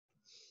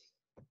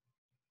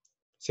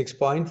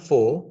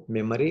6.4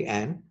 Memory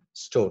and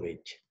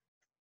Storage.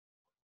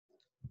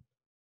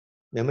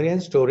 Memory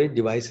and storage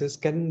devices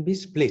can be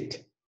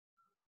split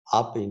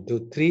up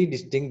into three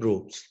distinct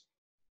groups,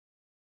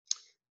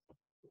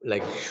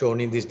 like shown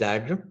in this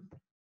diagram.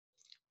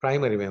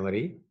 Primary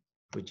memory,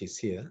 which is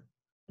here.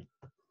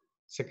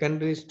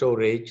 Secondary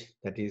storage,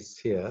 that is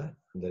here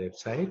on the left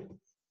side.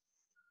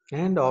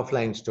 And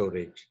offline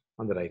storage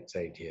on the right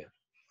side here.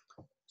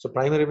 So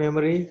primary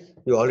memory,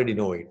 you already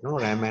know it, no?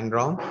 RAM and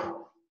ROM.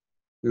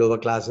 Lower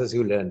classes,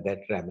 you learned that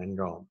RAM and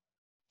ROM.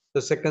 So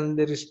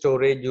secondary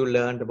storage, you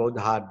learned about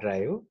the hard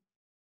drive.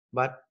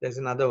 But there's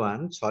another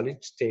one,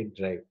 solid state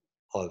drive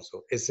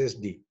also,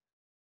 SSD.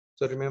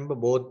 So remember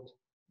both,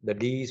 the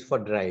D is for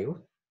drive,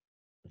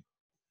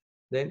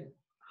 then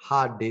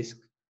hard disk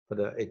for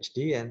the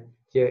HD, and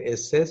here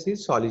SS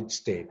is solid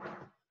state.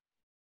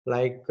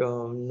 Like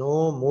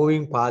no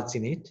moving parts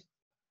in it,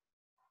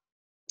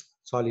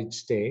 solid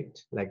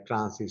state, like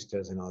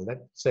transistors and all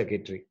that,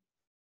 circuitry.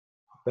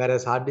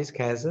 Whereas hard disk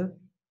has a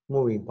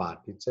moving part,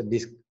 it's a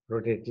disk,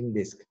 rotating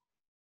disk.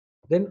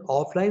 Then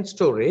offline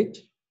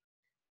storage,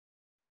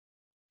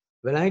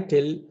 when I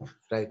tell,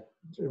 right,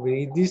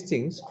 read these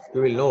things,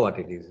 you will know what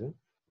it is.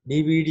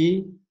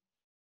 DVD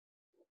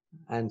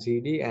and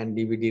CD and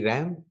DVD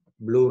RAM,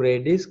 Blu-ray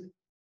disc,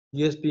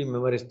 USB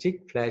memory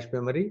stick, flash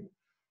memory,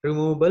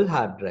 removable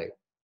hard drive.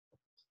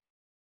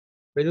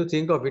 When you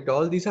think of it,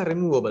 all these are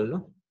removable,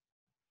 no?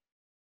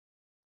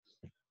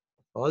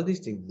 All these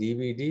things,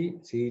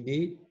 DVD,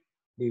 CD,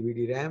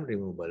 DVD RAM,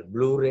 removable.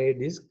 Blu-ray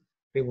disc,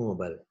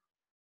 removable.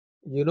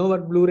 You know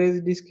what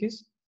Blu-ray disc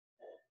is?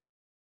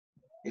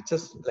 It's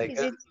just like Is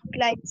it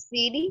like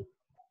CD?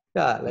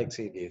 Yeah, like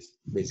CDs,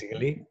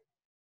 basically,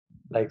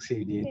 like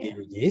CD, Yeah.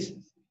 DVDs.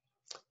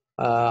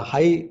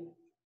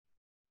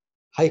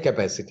 High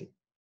capacity,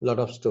 lot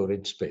of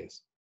storage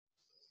space.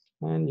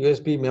 And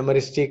USB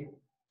memory stick.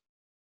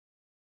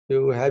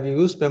 You have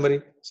used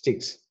memory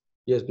sticks,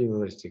 USB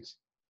memory sticks.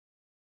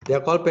 They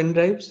are called pen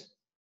drives.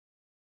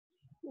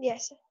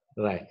 Yes, sir.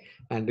 Right.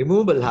 And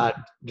removable hard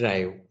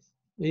drive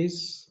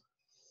is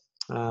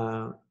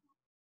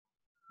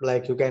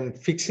like you can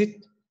fix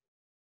it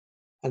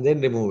and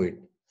then remove it.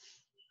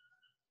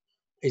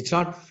 It's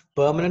not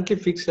permanently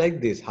fixed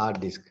like this hard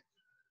disk.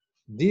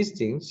 These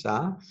things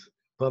are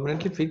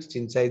permanently fixed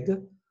inside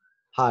the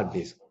hard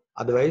disk.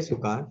 Otherwise, you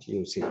can't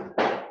use it.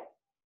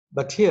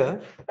 But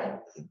here,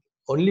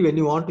 only when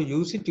you want to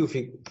use it, you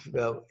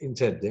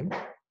insert them.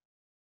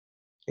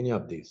 Any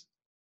of these.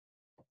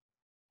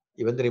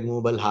 Even the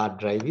removable hard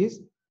drive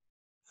is,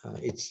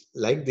 it's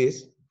like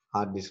this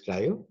hard disk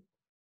drive,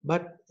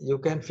 but you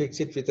can fix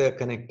it with a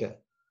connector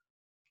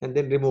and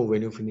then remove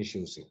when you finish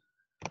using.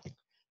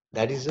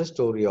 That is the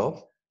story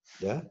of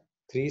the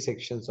three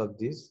sections of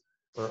this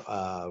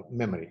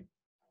memory.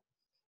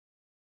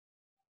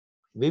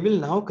 We will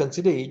now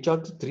consider each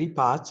of the three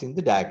parts in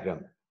the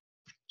diagram.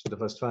 So the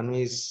first one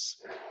is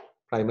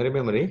primary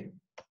memory,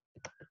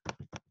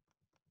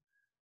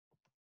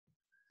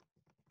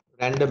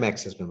 random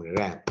access memory,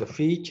 RAM. The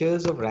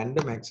features of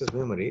random access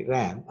memory,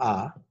 RAM,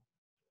 are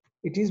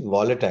it is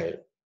volatile,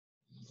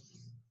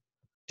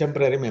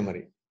 temporary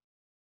memory.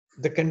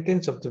 The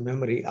contents of the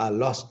memory are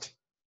lost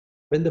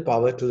when the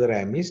power to the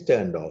RAM is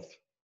turned off.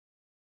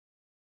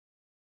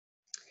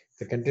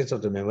 The contents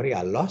of the memory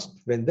are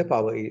lost when the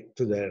power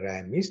to the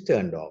RAM is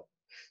turned off.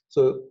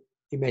 So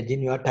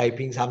imagine you are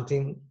typing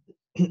something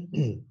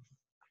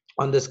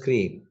on the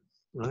screen,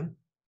 right?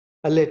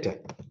 A letter.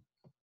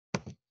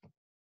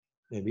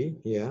 Maybe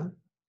here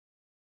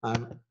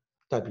I'm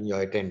typing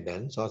your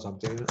attendance or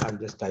something. I'm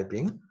just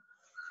typing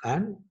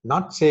and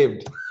not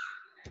saved.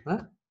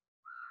 Huh?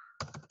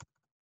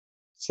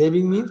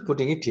 Saving means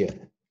putting it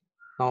here.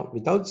 Now,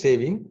 without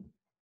saving,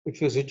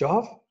 if you switch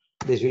off,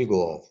 this will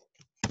go off.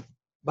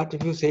 But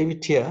if you save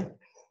it here,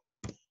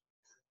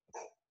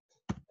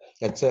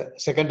 that's a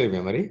secondary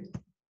memory.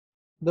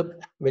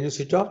 When you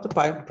switch off, the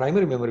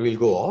primary memory will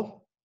go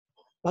off,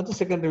 but the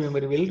secondary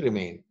memory will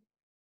remain.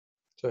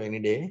 So any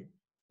day,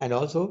 and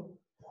also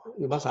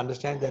you must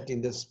understand that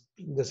in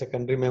the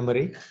secondary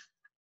memory,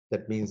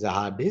 that means the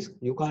hard disk,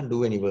 you can't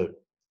do any work.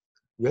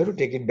 You have to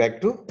take it back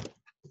to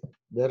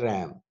the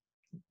RAM,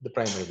 the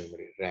primary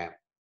memory, RAM.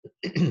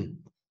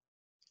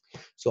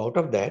 So out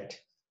of that,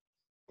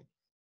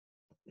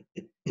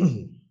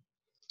 the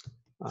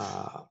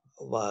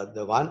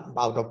one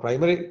out of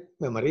primary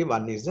memory,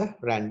 one is the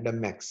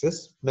random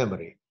access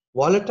memory.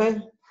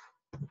 Volatile.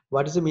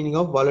 What is the meaning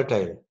of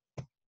volatile?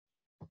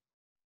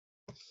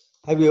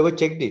 Have you ever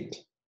checked it?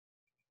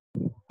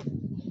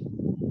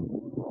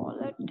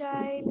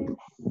 Volatile.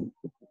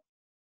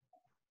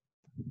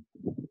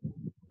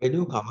 When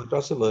you come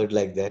across a word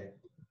like that,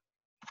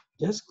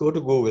 just go to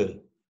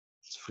Google.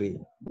 It's free.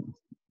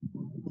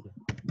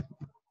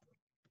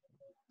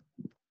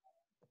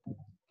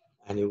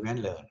 And you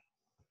can learn.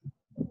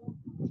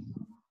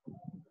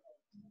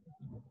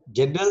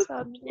 General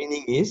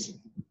meaning is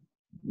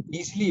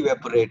easily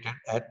evaporated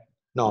at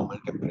normal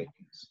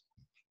temperatures.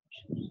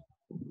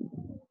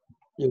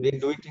 You didn't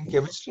do it in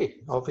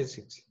chemistry or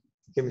physics?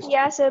 Chemistry.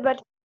 Yeah, sir,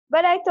 but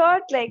But I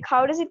thought, like,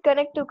 how does it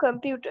connect to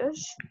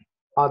computers?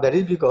 That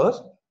is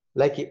because,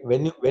 like,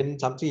 when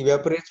something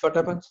evaporates, what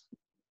happens?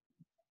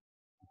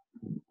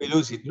 We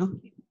lose it, no?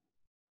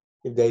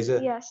 If there is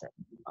a Yes, sir.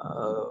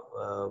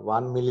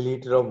 1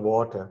 milliliter of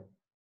water,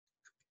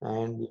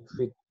 and if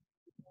it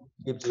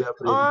keeps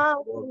evaporating Ah,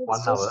 for it's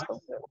 1 hour, just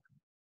okay.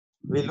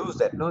 we lose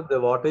that. No, the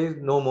water is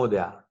no more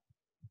there.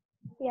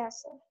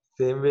 Yes, sir.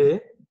 Same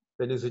way,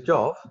 when you switch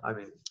off, I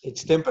mean,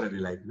 it's temporary,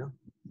 like,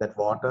 that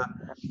water,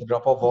 the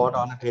drop of water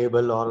on a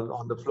table or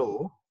on the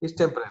floor is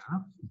temporary.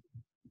 No?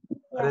 Yes,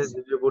 Whereas sir.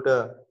 if you put a,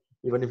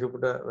 even if you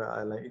put a,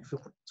 like, if you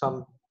put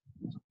some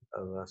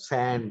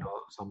sand or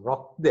some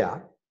rock there,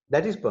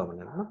 that is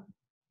permanent. No?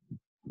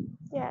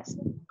 Yes,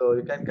 sir. So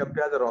you can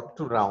compare the rock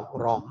to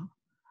ROM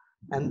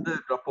and the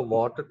drop of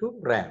water to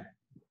RAM.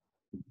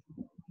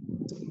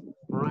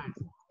 Right.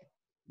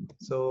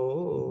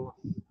 So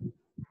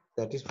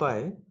that is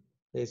why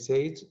they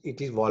say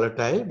it is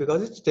volatile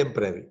because it's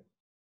temporary.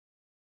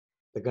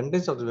 The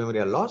contents of the memory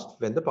are lost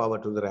when the power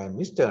to the RAM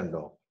is turned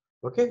off.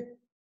 Okay.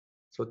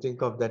 So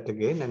think of that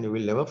again and you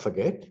will never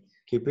forget.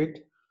 Keep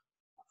it,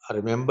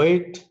 remember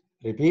it,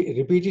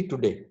 repeat it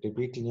today.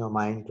 Repeat in your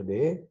mind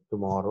today,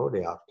 tomorrow,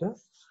 day after.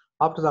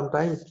 After some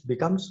time, it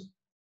becomes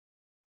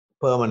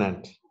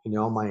permanent in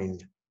your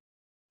mind.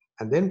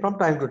 And then from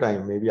time to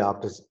time, maybe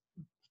after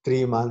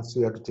 3 months,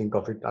 you have to think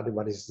of it.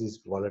 What is this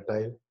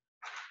volatile?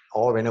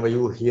 Or whenever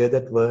you hear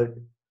that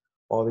word,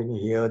 or when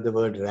you hear the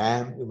word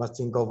RAM, you must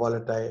think of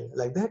volatile.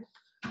 Like that,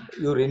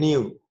 you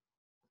renew,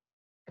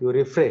 you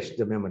refresh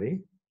the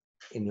memory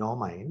in your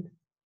mind.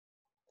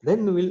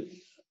 Then you will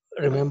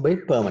remember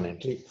it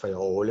permanently for your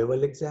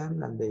O-level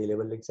exam and the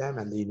A-level exam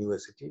and the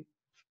university.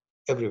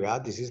 Everywhere,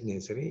 this is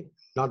necessary.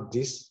 Not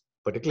this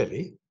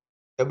particularly.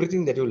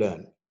 Everything that you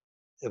learn,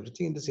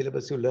 everything in the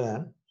syllabus you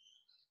learn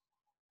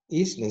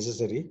is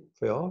necessary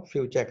for your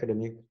future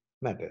academic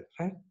matter,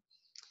 right?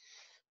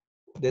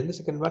 Then the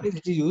second one is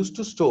it is used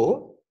to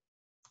store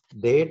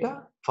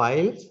data,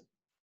 files.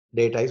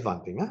 Data is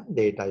one thing. Huh?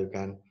 Data you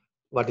can,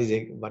 what is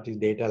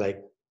data,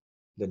 like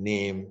the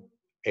name,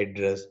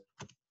 address,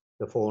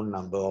 the phone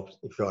number of,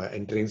 if you are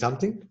entering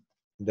something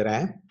in the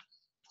RAM,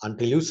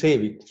 until you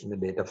save it in the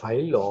data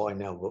file or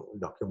in a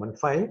document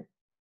file,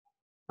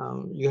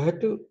 you have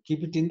to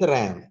keep it in the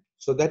RAM.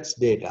 So that's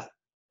data,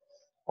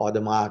 or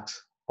the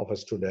marks of a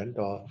student,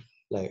 or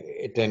like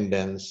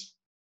attendance,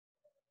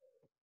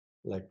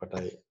 like what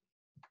I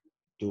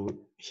do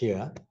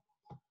here.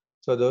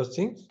 So those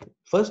things,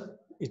 first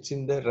it's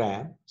in the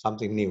RAM,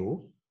 something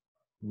new,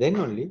 then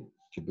only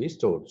to be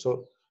stored.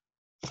 So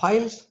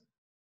files,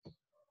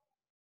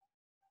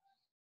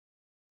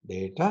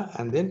 data,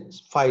 and then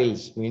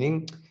files,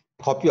 meaning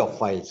copy of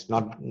files.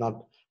 Not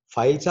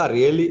files are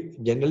really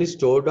generally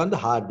stored on the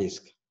hard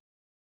disk.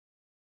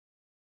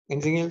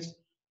 Anything else?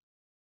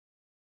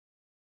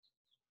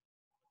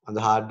 On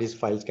the hard disk,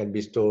 files can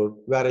be stored.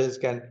 Where else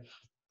can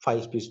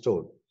files be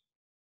stored?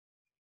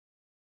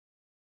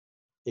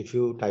 If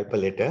you type a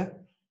letter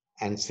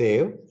and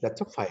save,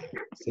 that's a file.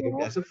 Saved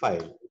Yeah. as a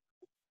file.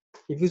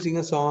 If you sing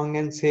a song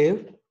and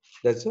save,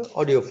 that's an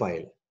audio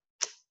file.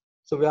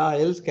 So where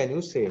else can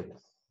you save?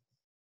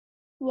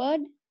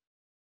 Word,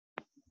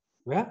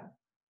 Where?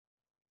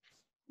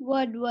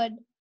 word.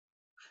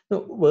 No,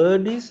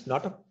 Word is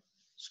not a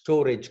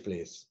storage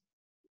place.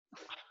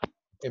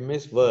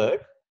 MS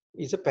Word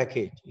is a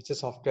package. It's a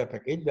software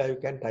package where you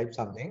can type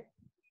something,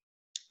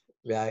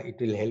 where it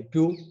will help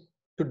you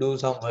to do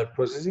some word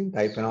processing,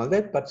 type and all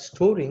that. But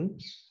storing,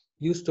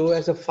 you store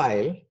as a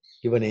file,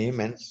 give a name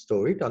and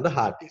store it on the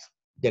hard disk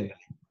generally.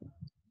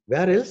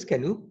 Where else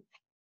can you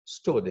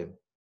store them,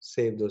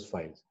 save those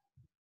files?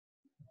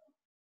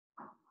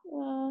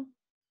 Uh,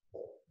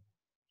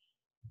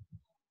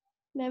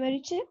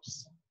 Memory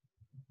chips.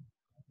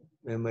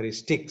 Memory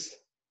sticks,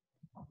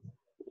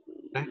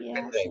 right? Pen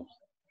Yes, drive. sir.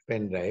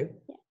 Pen drive.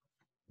 Yeah.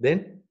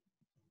 Then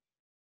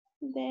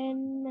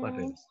Then what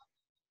else?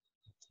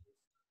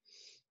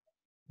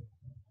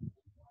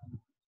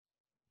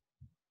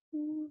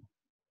 mm,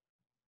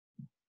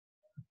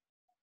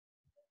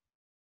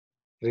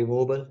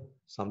 Removable,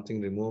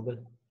 something removable.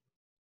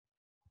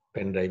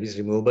 Pen drive is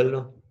removable,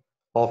 no?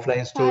 Offline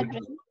hard storage.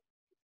 drive.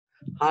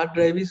 Hard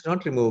drive is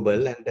not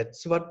removable, and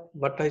that's what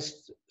I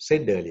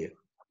said earlier.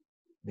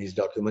 This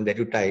document that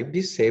you typed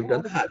is saved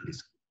on the hard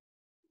disk.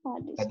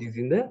 Hard disk. That is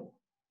in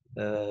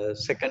the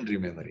secondary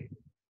memory.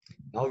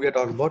 Now we are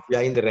talking about, we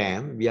are in the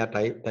RAM, we are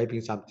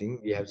typing something,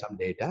 we have some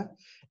data,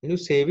 and you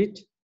save it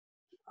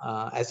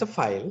as a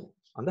file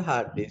on the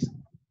hard disk,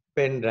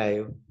 pen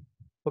drive.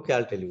 Okay,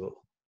 I'll tell you.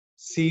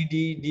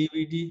 CD,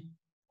 DVD,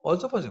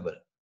 also possible.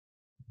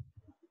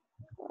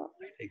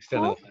 Right?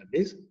 External How? hard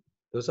disk.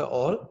 Those are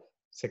all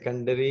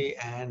secondary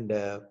and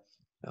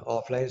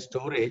offline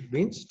storage.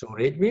 Means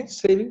storage means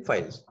saving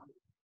files.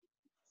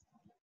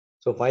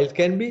 So files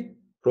can be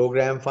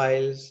program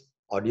files,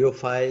 audio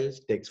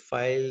files, text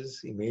files,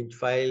 image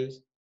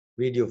files,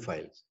 video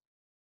files.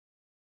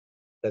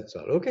 That's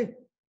all. Okay.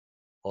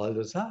 All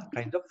those are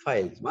kind of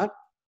files. But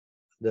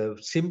the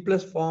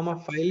simplest form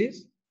of file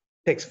is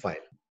text file.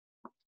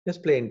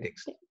 just plain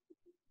text.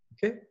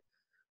 Okay.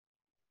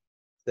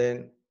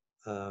 Then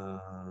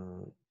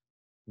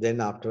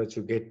afterwards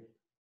you get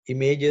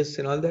images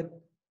and all that.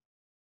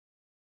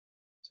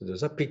 So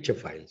those are picture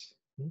files,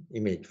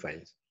 image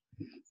files.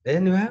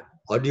 Then you have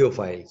audio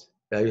files,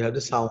 where you have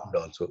the sound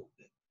also.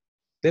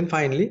 Then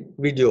finally,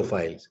 video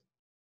files.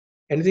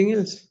 Anything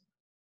else?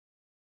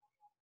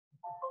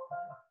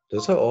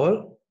 Those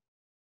are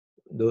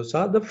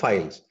the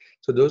files.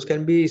 So those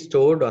can be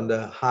stored on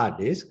the hard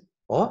disk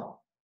or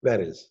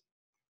where else?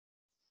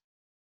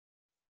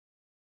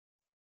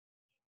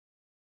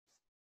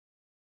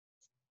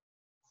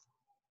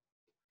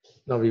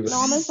 Now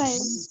Normal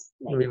files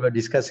we were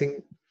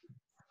discussing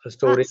like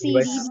storage CD,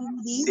 device,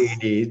 DVDs,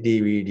 CDs,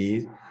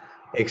 DVDs,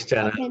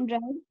 external pen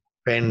drive.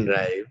 pen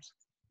drives.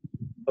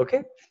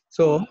 Okay.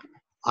 So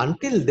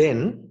until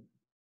then,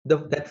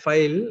 that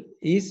file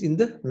is in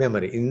the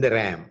memory, in the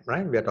RAM,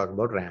 right? We are talking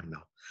about RAM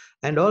now.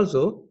 And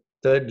also,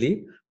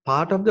 thirdly,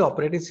 part of the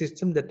operating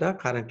system that are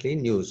currently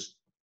in use.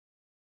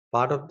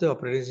 Part of the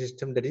operating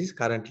system that is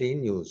currently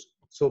in use.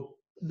 So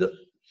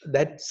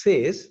that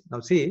says, now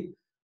see,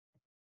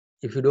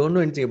 if you don't know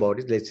anything about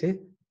it, let's say,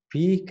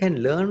 we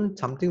can learn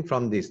something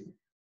from this.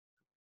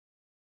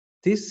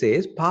 This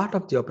says part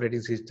of the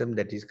operating system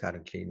that is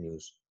currently in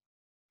use.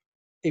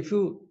 If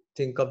you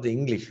think of the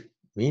English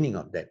meaning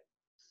of that,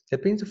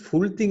 that means the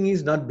full thing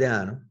is not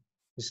there,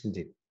 isn't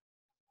it?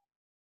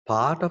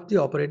 Part of the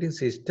operating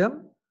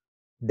system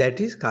that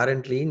is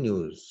currently in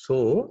use.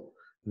 So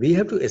we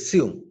have to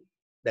assume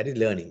that is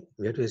learning.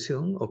 We have to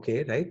assume,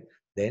 okay, right?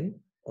 Then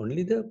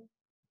only the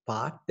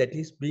part that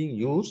is being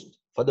used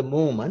for the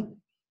moment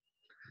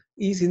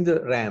is in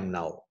the RAM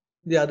now.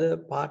 The other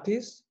part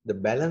is the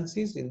balance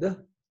is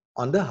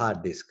on the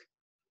hard disk.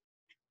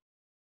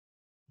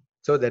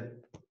 So that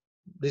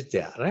this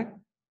there, right?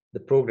 The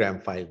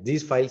program file.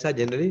 These files are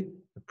generally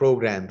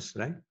programs,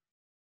 right?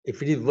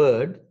 If it is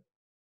Word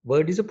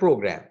is a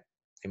program.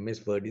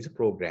 MS Word is a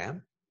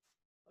program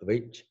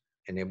which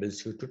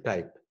enables you to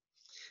type.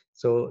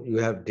 So you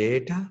have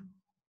data,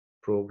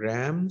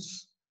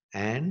 programs,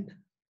 and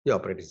the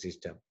operating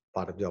system,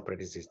 part of the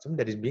operating system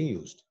that is being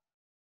used.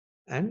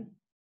 And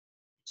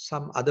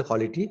some other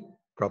quality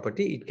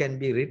property, it can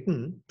be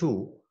written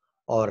to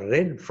or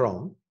read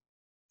from,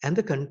 and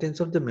the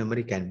contents of the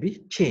memory can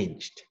be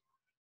changed.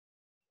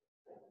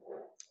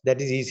 That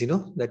is easy,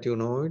 no? That you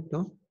know it,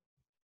 no?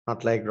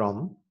 Not like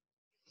ROM.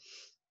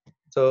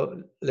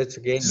 So let's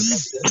again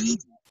look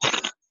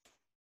at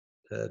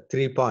the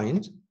 3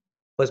 points.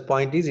 First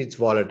point is it's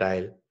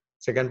volatile.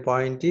 Second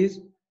point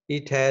is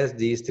it has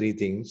these 3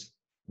 things: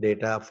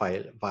 data,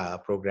 file,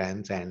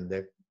 programs, and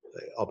the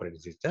operating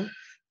system.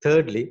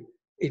 Thirdly,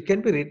 it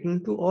can be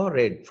written to or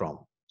read from.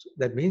 So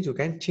that means you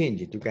can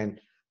change it. You can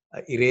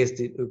erase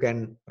it. You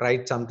can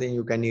write something.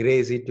 You can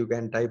erase it. You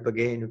can type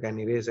again. You can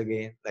erase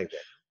again, like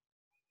that.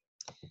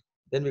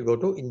 Then we go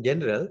to, in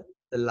general,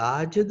 the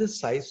larger the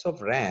size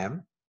of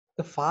RAM,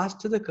 the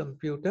faster the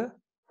computer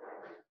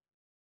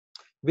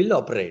will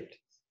operate.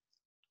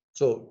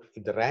 So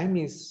if the RAM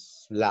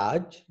is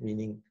large,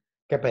 meaning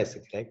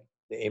capacity, like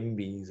the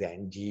MBs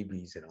and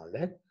GBs and all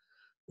that,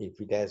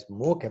 if it has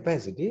more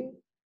capacity,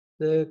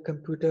 the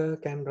computer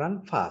can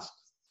run fast.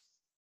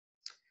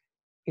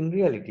 In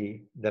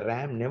reality, the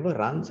RAM never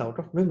runs out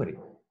of memory.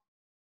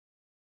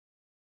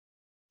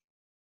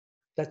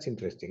 That's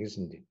interesting,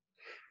 isn't it?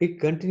 It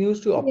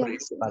continues to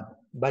operate, Yes.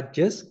 but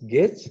just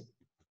gets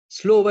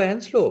slower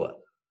and slower.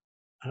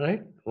 All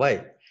right?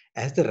 Why?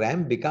 As the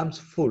RAM becomes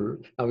full,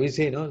 now we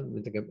say,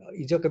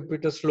 is your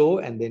computer slow?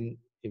 And then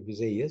if we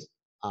say yes,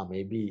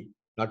 maybe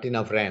not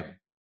enough RAM,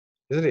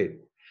 isn't it?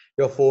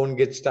 Your phone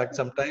gets stuck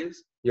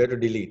sometimes, you have to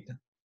delete.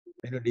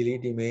 When you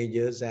delete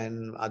images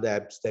and other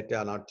apps that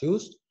are not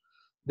used,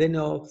 then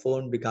your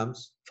phone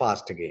becomes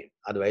fast again.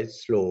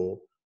 Otherwise, slow,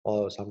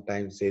 or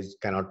sometimes says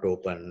cannot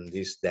open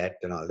this, that,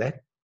 and all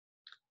that.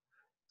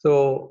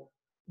 So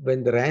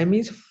when the RAM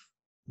is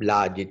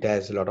large, it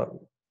has a lot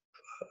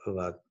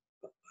of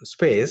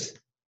space,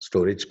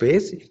 storage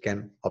space, it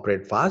can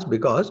operate fast,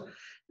 because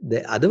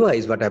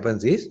otherwise what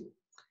happens is,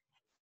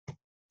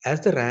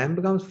 as the RAM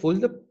becomes full,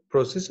 the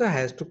processor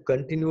has to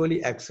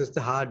continually access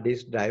the hard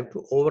disk drive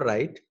to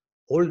overwrite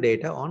old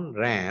data on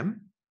RAM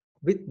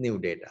with new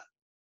data.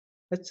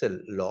 That's a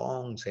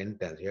long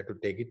sentence. You have to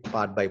take it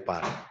part by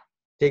part.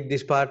 Take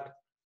this part: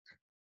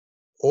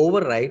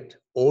 overwrite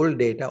old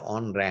data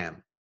on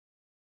RAM.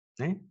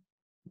 Right?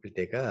 We'll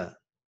take a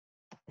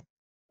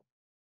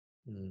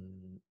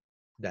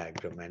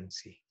diagram and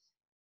see.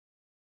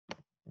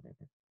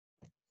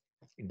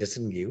 It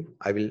doesn't give.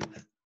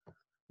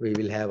 We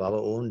will have our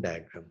own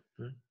diagram.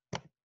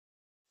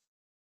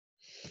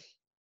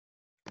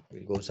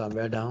 We'll go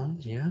somewhere down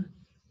here.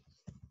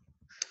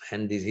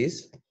 And this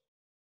is,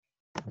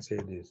 say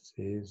this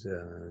is,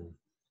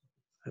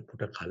 I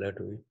put a color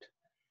to it.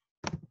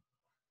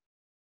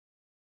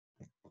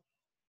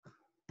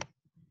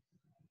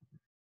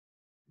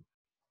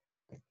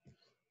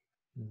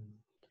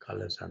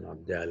 Colors are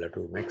not there. I'll have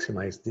to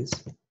maximize this.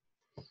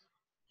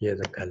 Here's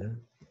the color.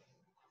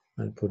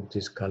 I'll put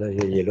this color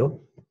here,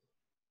 yellow.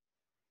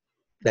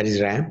 That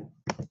is RAM.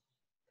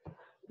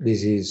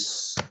 This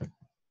is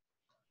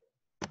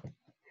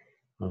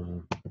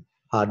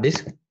hard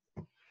disk.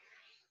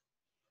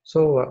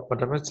 So what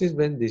happens is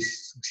when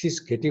this is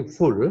getting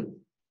full,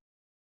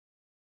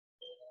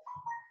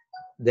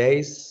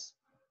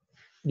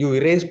 you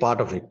erase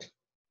part of it.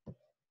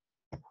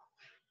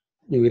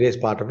 You erase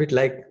part of it,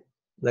 like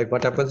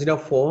what happens in a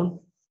phone.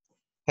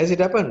 Has it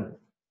happened?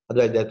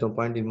 Otherwise, there's no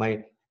point in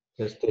my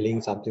just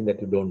telling something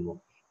that you don't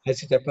know.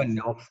 Has it happened in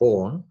your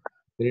phone?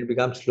 When it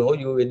becomes slow,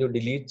 when you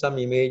delete some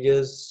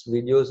images,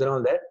 videos, and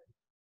all that,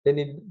 then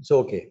it's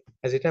okay.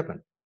 Has it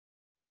happened?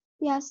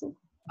 Yes, sir.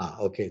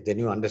 Okay, then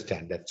you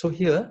understand that. So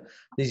here,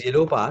 this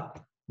yellow part,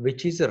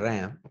 which is a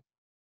RAM,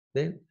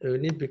 then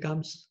when it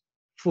becomes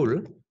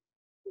full,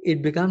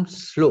 it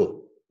becomes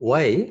slow.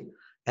 Why?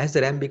 As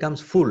the RAM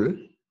becomes full,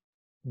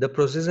 the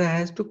processor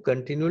has to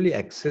continually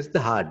access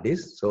the hard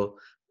disk. So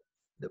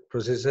the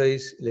processor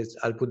is,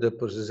 I'll put the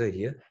processor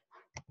here.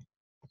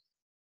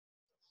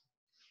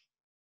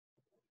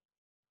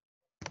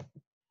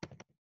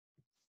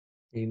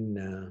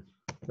 In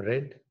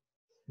red.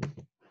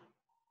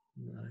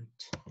 Right.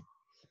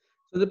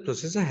 So the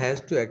processor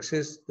has to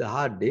access the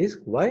hard disk.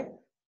 Why?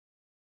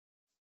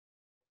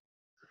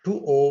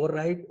 To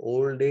overwrite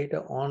old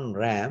data on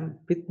RAM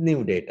with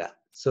new data.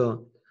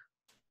 So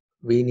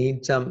we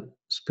need some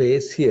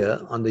space here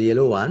on the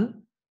yellow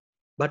one,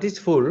 but it's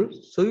full,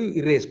 so you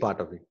erase part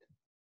of it.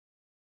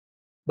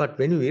 But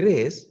when you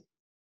erase,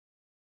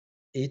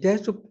 it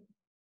has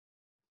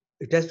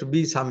to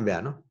be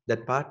somewhere, no?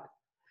 That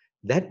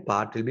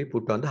part will be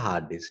put on the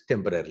hard disk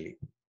temporarily.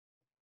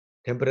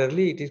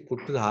 Temporarily, it is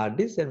put to the hard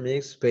disk and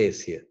makes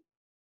space here.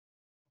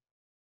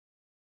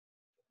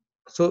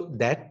 So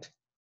that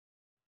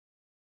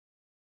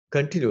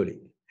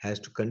has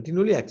to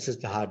continually access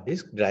the hard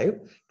disk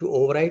drive to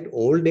overwrite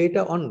old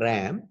data on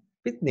RAM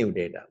with new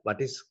data. What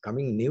is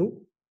coming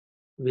new,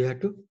 we have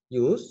to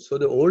use. So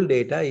the old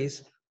data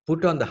is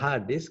put on the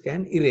hard disk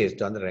and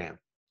erased on the RAM.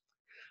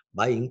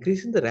 By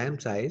increasing the RAM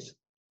size,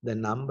 the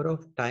number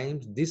of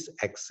times this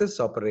access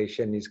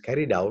operation is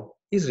carried out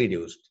is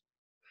reduced,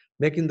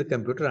 making the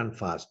computer run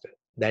faster.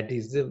 That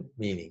is the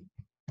meaning.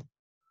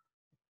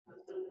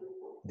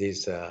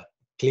 This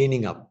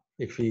cleaning up,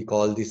 if we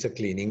call this a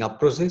cleaning up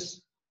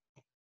process,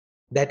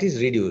 that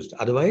is reduced.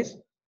 Otherwise,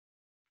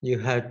 you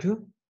have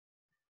to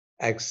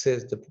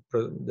access the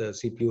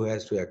CPU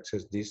has to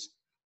access this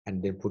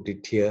and then put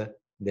it here,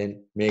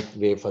 then make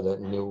way for the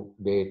new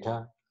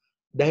data.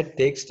 That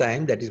takes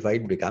time. That is why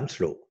it becomes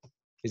slow.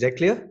 Is that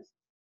clear?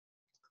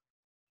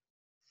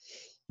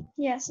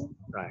 Yes, sir.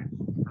 Right.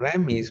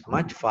 RAM is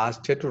much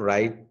faster to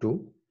write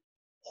to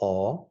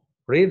or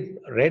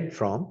read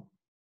from.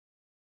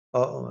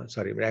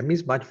 RAM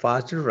is much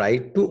faster to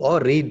write to or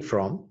read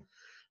from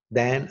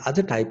than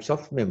other types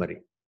of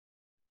memory.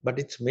 But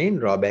its main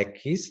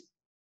drawback is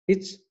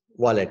its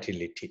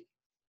volatility.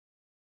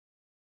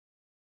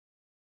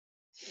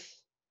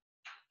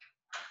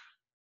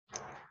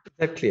 Is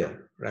that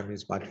clear? RAM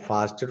is much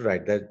faster to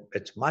write.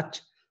 It's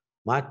much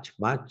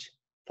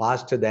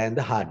faster than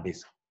the hard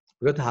disk.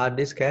 Because the hard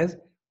disk has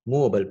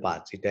movable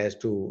parts. It has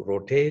to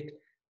rotate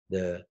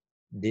the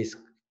disk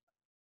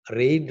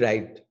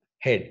read-write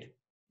head.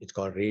 It's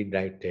called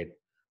read-write head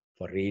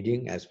for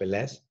reading as well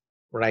as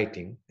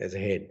writing as a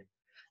head.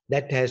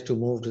 That has to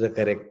move to the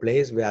correct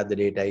place where the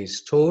data is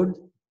stored.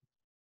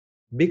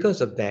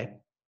 Because of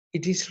that,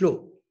 it is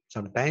slow.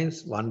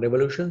 Sometimes one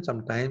revolution,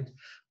 sometimes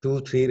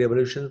 2, 3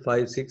 revolutions,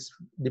 5, 6,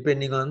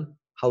 depending on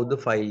how the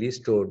file is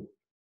stored,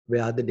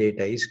 where the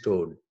data is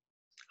stored,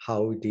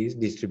 how it is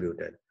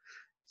distributed.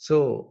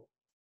 So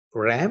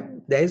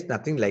RAM, there is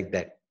nothing like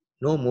that.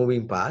 No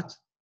moving parts,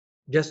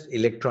 just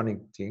electronic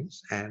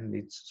things, and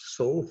it's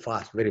so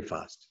fast, very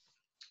fast.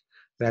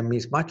 RAM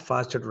is much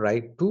faster to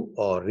write to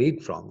or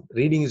read from.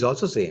 Reading is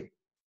also same.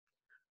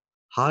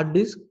 Hard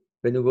disk,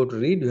 when you go to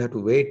read, you have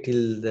to wait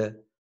till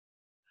the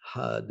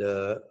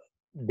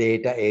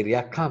data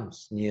area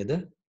comes near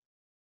the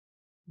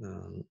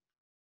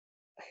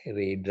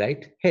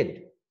read-write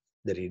head.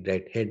 The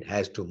read-write head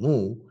has to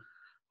move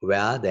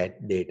where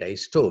that data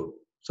is stored.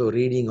 So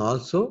reading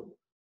also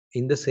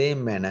in the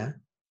same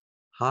manner,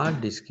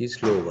 hard disk is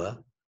slower,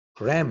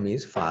 RAM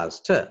is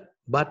faster.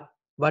 But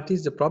what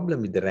is the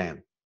problem with the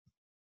RAM?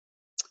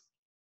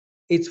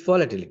 It's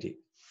volatility.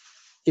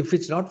 If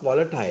it's not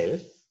volatile,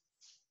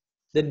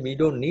 then we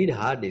don't need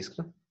hard disk,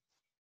 no?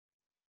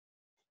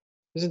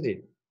 Isn't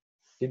it?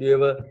 Did you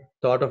ever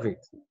thought of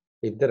it?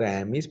 If the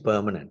RAM is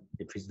permanent,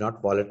 if it's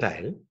not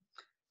volatile,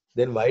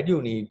 then why do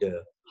you need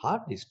a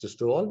hard disk to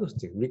store all those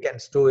things? We can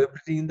store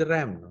everything in the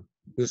RAM. No?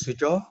 You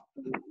switch off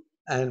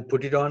and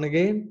put it on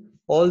again,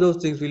 all those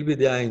things will be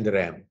there in the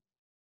RAM.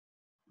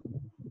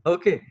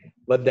 Okay,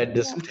 but that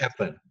doesn't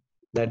happen.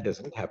 That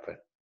doesn't happen.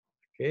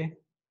 Okay,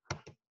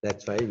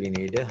 that's why we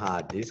need a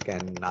hard disk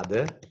and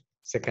other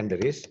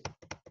secondary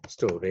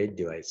storage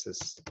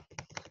devices.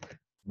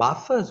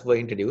 Buffers were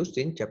introduced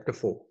in chapter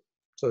 4.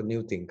 So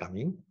new thing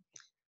coming.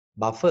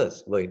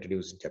 Buffers were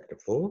introduced in chapter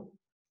 4.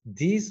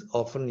 These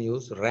often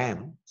use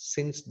RAM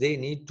since they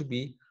need to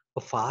be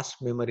a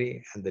fast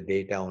memory and the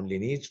data only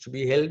needs to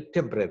be held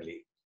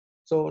temporarily.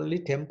 So only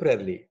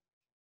temporarily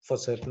for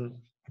certain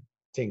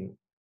thing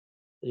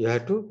you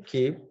have to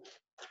keep,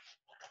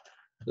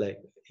 like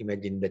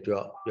imagine that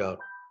you're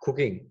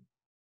cooking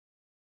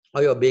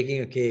or you're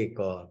baking a cake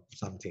or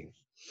something.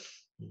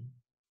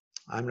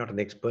 I'm not an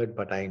expert,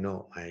 but I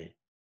know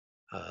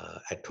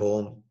at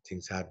home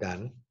things are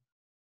done.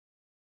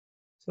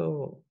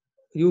 So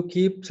you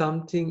keep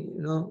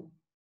something,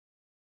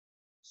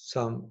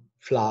 some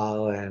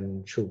flour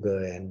and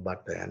sugar and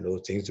butter and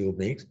those things you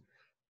mix.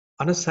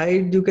 On the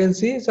side, you can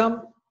see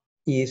some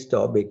yeast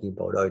or baking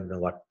powder, or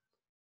what.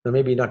 No,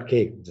 maybe not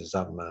cake,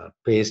 some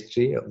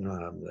pastry,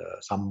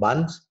 some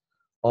buns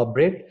or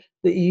bread.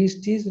 The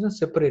yeast is in a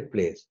separate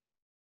place.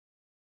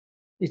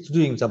 It's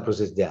doing some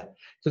process there.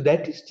 So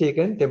that is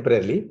taken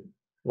temporarily.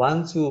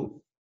 Once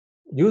you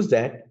use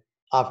that,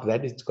 after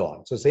that it's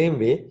gone. So same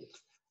way,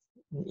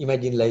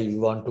 imagine like you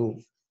want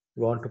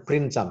to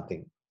print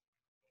something.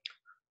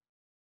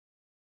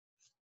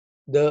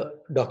 The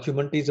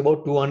document is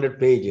about 200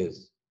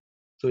 pages.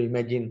 So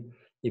imagine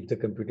if the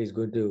computer is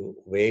going to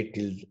wait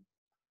till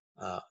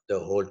the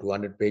whole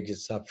 200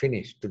 pages are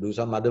finished to do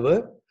some other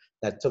work,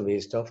 that's a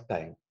waste of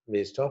time,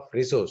 waste of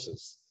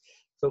resources.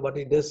 So what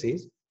it does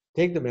is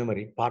take the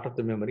memory, part of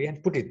the memory,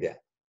 and put it there.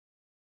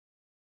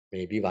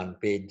 Maybe one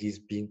page is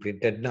being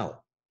printed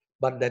now,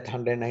 but that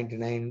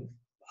 199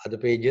 other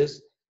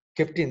pages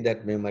kept in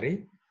that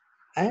memory,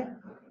 and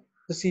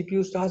the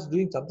CPU starts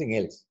doing something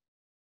else.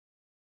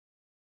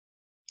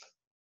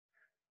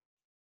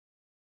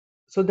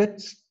 So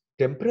that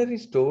temporary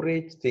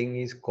storage thing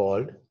is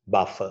called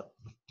buffer.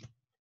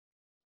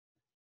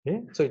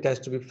 Okay? So it has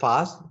to be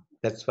fast.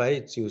 That's why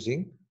it's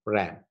using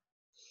RAM.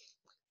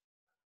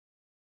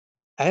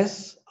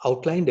 As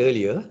outlined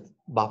earlier,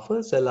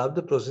 buffers allow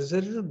the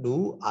processor to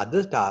do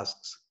other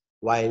tasks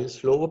while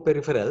slower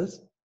peripheral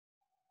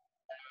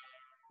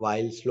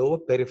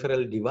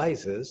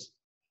devices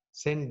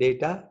send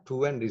data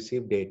to and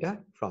receive data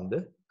from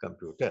the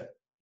computer.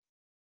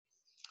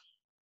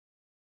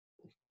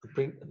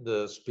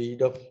 The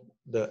speed of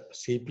the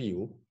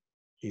CPU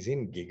is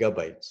in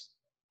gigabytes.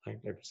 Right?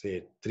 Let's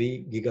say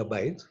 3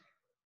 gigabytes.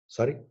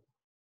 Sorry,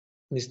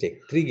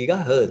 mistake. 3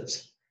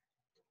 gigahertz.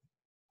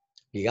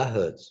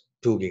 Gigahertz,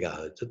 2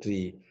 gigahertz, so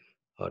 3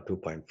 or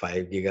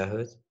 2.5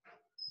 gigahertz.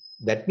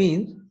 That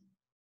means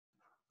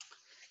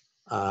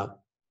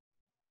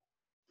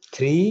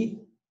 3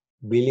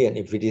 billion,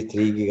 if it is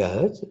 3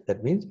 gigahertz,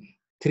 that means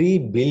 3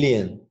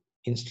 billion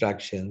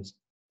instructions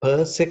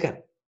per second.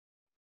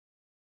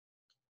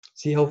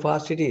 See how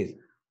fast it is.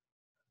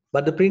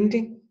 But the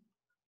printing,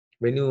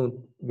 when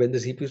the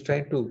CPU is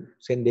trying to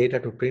send data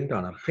to print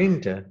on a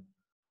printer,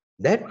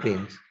 that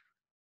prints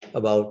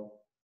about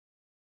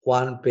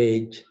one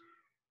page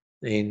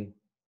in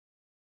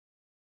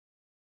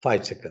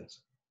 5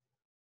 seconds.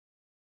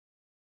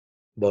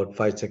 About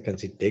 5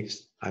 seconds it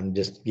takes. I'm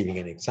just giving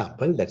an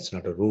example. That's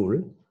not a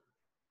rule.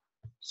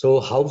 So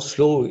how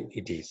slow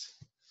it is?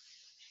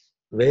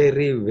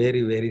 Very,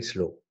 very, very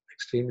slow.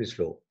 Extremely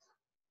slow.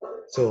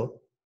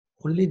 So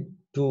only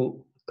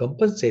to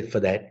compensate for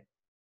that,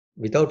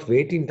 without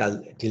waiting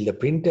till the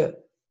printer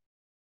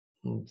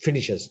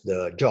finishes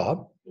the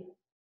job,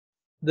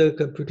 the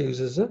computer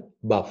uses a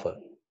buffer.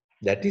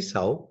 That is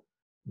how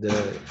the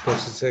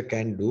processor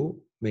can do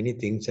many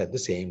things at the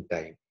same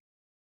time,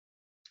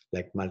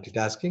 like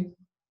multitasking.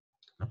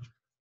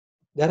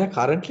 There are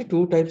currently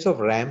two types of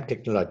RAM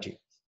technology.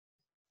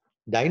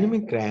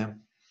 Dynamic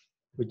RAM,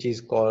 which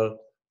is called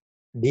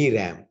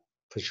DRAM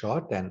for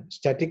short, and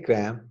static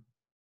RAM,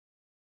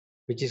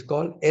 which is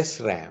called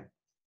SRAM.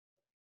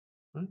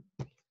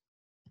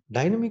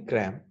 Dynamic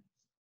RAM,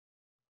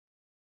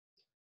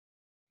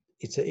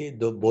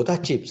 both are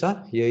chips.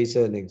 Here is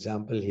an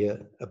example here,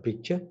 a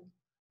picture.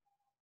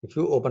 If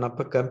you open up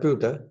a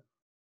computer,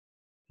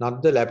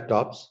 not the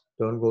laptops,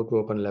 don't go to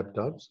open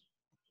laptops.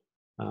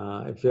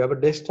 If you have a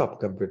desktop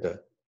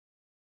computer,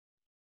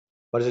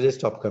 what is a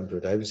desktop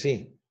computer? Have you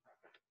seen?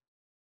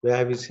 Where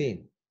have you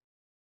seen?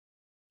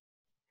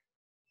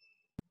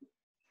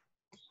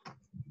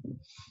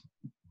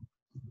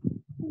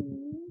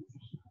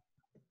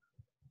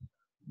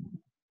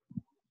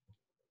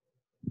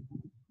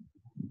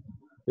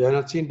 You have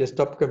not seen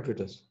desktop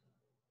computers?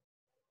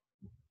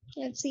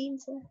 I've seen,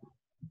 sir.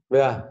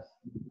 Where?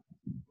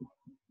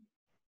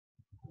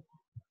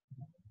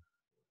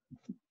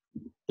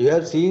 You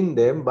have seen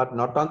them, but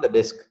not on the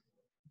desk.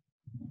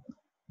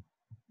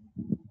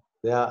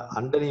 They are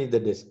underneath the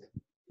desk.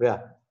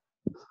 Where?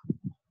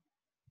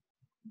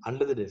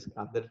 Under the desk,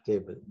 under the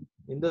table.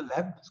 In the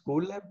lab,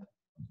 school lab,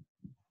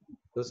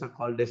 those are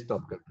called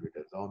desktop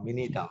computers or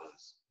mini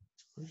towers.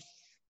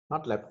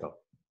 Not laptop.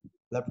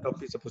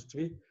 Laptop is supposed to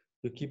be,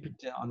 you keep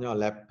it on your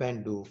lap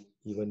and do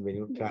even when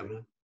you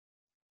travel,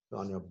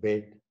 on your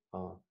bed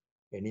or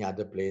any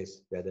other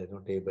place where there's no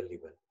table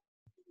even.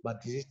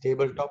 But this is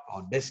tabletop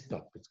or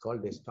desktop. It's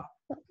called desktop.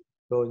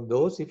 So in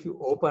those, if you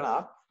open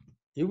up,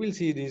 you will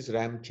see these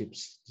RAM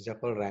chips. These are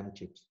called RAM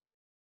chips.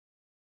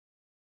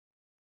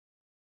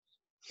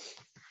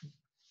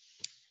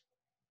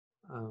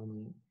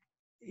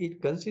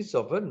 it consists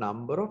of a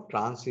number of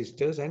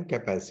transistors and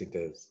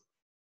capacitors.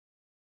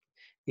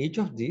 Each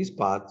of these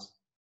parts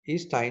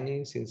is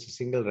tiny since a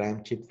single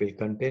RAM chip will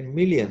contain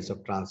millions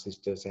of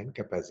transistors and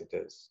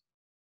capacitors.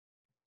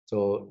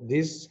 So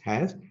this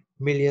has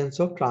millions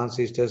of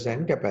transistors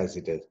and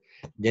capacitors.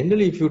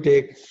 Generally, if you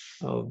take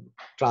a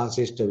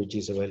transistor which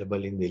is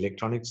available in the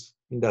electronics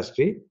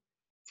industry,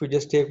 if you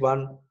just take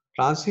one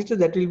transistor,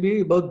 that will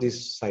be about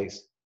this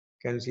size.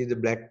 Can you see the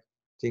black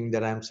thing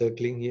that I'm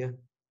circling here,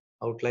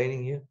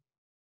 outlining here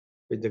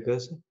with the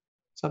cursor?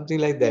 Something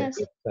like that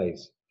Yes.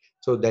 size.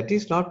 So that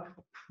is not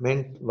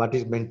meant, what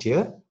is meant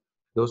here.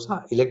 Those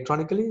are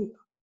electronically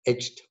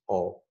etched,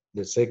 or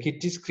the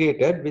circuit is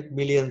created with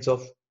millions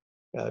of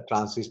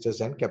transistors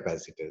and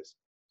capacitors.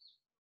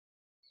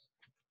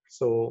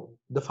 So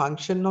the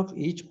function of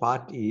each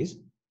part is,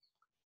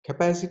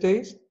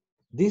 capacitor is,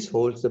 this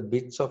holds the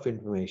bits of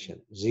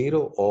information,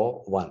 0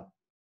 or 1.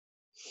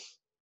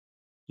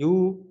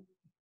 Do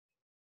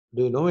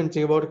you know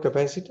anything about a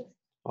capacitor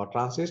or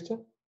transistor?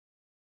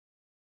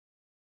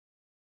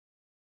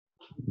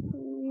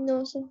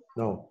 No, sir.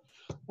 No.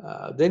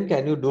 Then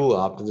can you do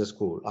after the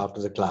school,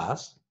 after the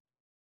class,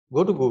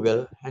 go to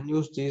Google and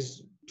use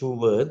these two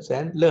words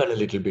and learn a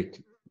little bit.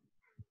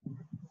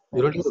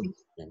 You don't Okay, need sir.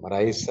 to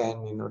memorize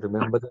and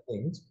remember the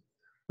things,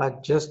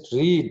 but just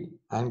read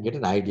and get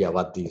an idea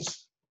what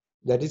these.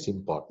 That is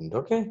important.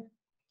 Okay.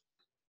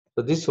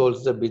 So this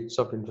holds the bits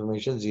of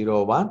information 0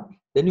 or 1.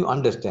 Then you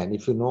understand,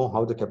 if you know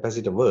how the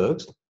capacitor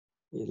works,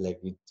 like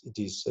it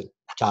is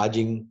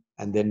charging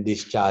and then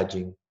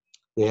discharging.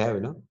 They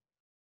have,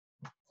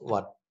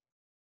 what?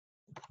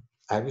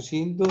 Have you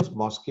seen those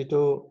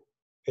mosquito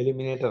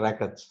eliminator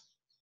rackets?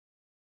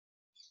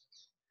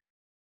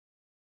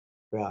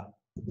 Yeah,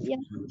 Yeah.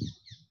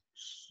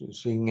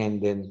 swing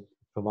and then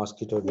the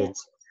mosquito Yes.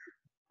 gets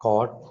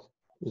caught.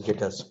 You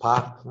get a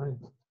spark, right?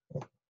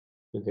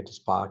 You get a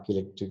spark,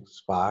 electric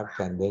spark,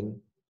 and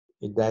then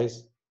it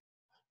dies.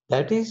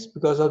 That is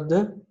because of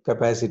the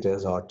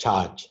capacitors or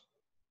charge.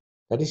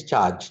 That is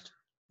charged,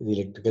 the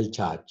electrical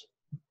charge.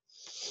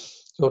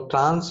 So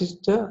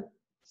transistor,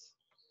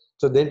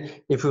 so then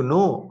if you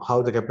know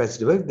how the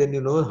capacitor works, then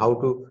you know how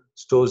to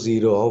store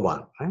 0 or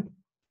 1, right?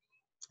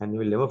 And you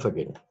will never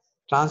forget.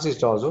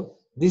 Transistor also,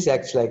 this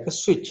acts like a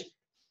switch.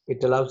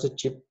 It allows the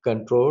chip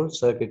control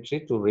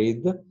circuitry to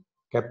raise the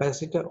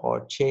capacitor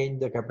or change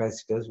the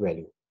capacitor's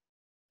value.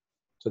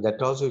 So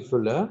that also if you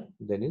learn,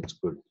 then it's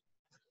good.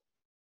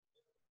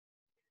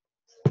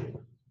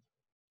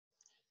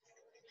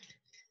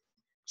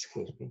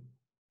 Excuse me.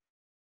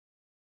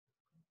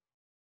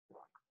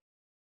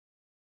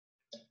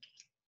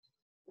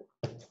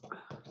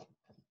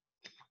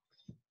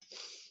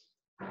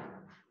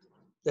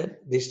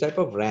 That this type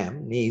of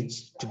RAM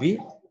needs to be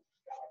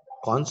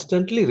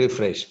constantly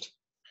refreshed.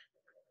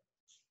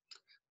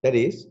 That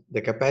is,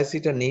 the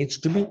capacitor needs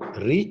to be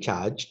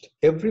recharged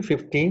every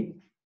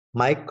 15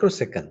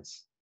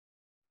 microseconds.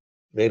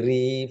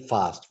 Very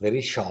fast,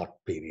 very short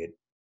period.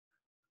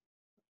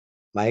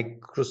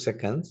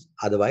 Microseconds,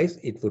 otherwise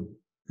it would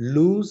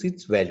lose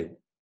its value.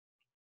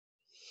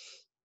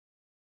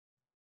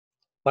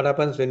 What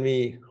happens when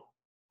we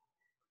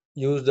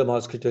use the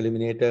mosquito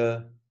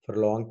eliminator for a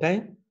long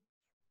time?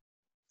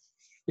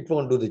 It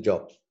won't do the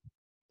job.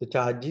 The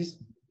charge is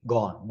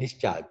gone,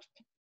 discharged.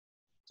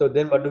 So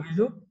then what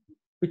do?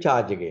 We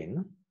charge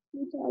again.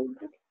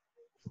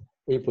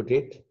 We put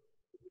it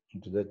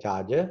into the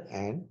charger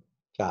and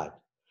charge.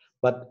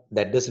 But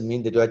that doesn't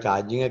mean that you are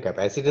charging a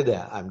capacitor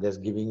there. I'm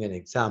just giving an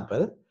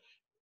example.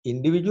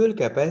 Individual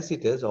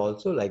capacitors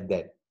also like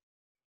that.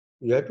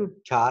 You have to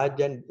charge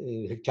and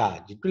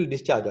charge. It will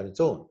discharge on its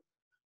own.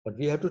 But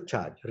we have to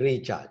charge,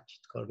 recharge.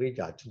 It's called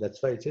recharge.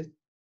 That's why it says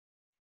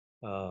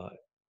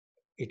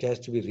it has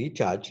to be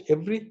recharged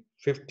every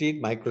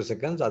 15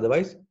 microseconds.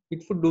 Otherwise,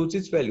 it would lose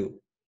its value.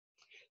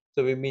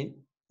 So we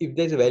mean if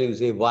there's a value,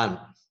 say 1,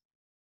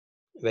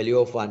 value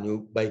of 1,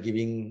 you by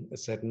giving a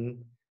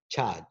certain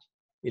charge,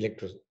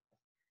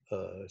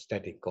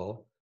 electrostatic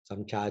or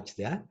some charge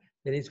there,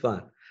 then it's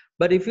 1.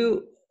 But if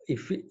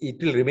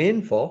it will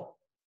remain for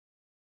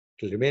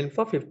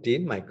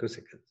 15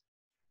 microseconds.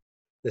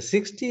 The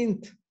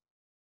 16th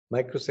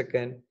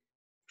microsecond,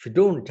 if you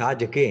don't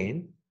charge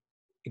again,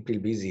 it will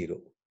be 0.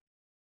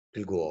 It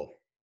will go off.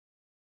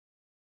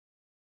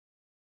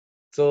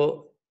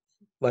 So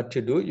what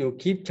you do, you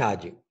keep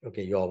charging.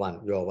 Okay, you're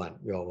 1, you're 1,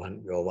 you're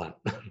 1, you're 1.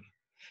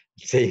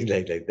 Saying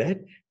like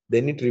that,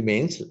 then it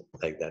remains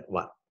like that,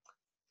 1.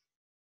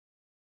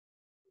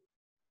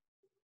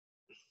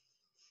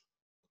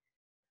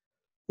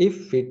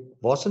 If it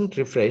wasn't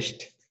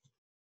refreshed,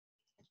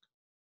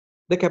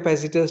 the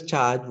capacitor's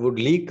charge would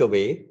leak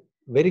away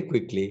very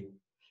quickly,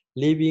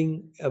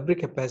 leaving every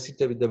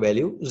capacitor with the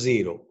value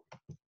 0.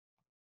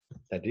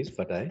 That is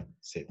what I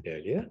said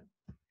earlier.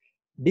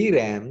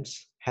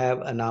 DRAMs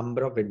have a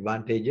number of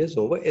advantages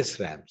over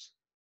SRAMs.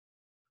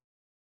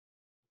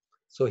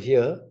 So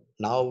here,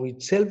 now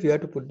itself you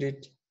have to put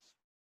it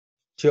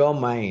to your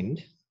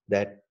mind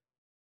that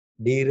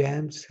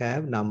DRAMs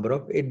have number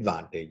of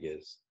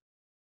advantages.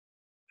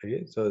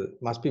 Okay, so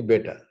it must be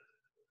better.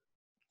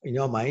 In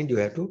your mind, you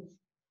have to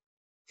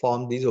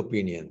form these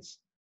opinions.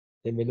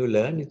 Then when you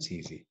learn, it's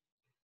easy.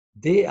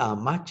 They are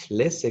much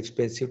less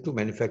expensive to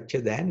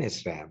manufacture than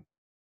SRAM.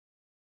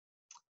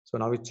 So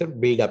now it's a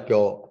build up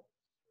your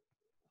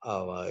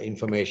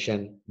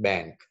information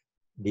bank.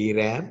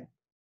 DRAM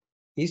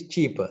is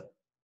cheaper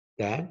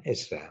than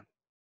SRAM.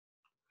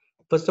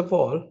 First of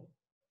all,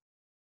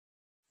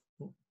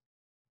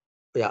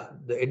 yeah,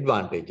 the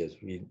advantages.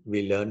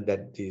 We learned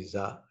that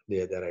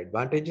there are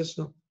advantages.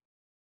 No,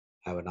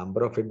 have a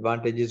number of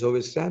advantages over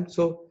SRAM.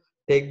 So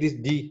take this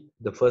D,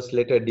 the first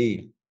letter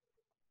D,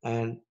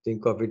 and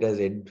think of it as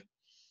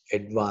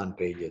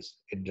advantages,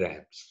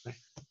 ADRAMs. Right?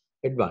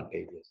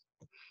 Advantages.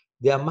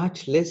 They are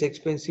much less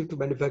expensive to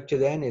manufacture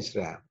than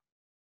SRAM.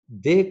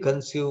 They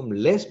consume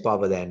less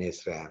power than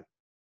SRAM.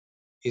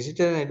 Is it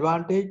an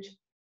advantage?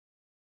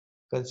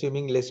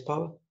 Consuming less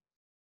power?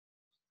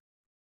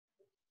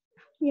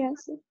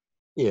 Yes, sir.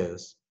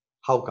 Yes.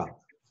 How come?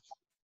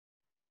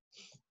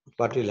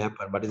 What will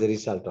happen? What is the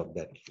result of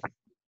that?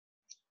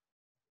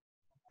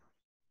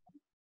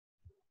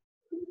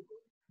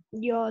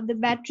 The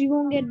battery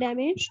won't get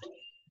damaged.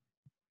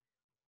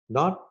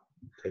 Not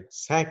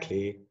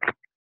exactly.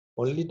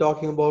 Only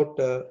talking about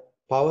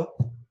power.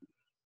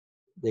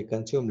 They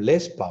consume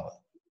less power.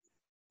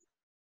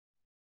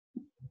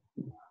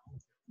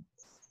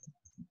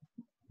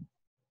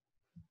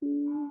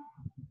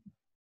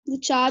 The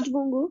charge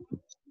won't go.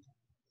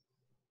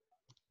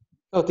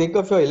 Now think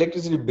of your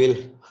electricity bill.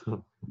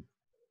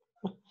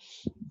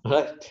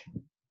 Right?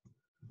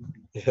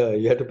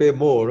 You have to pay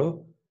more,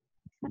 no?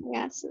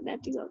 Yes, that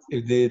is also.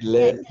 If they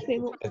Yeah, you pay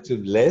more.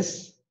 consume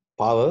less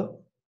power,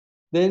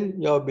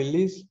 then your bill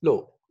is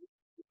low.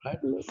 Right?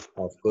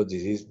 Of course,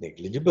 this is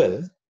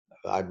negligible.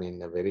 I mean,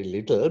 very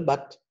little,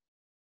 but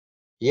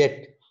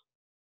yet,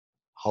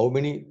 how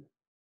many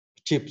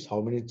chips,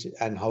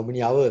 and how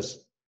many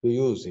hours you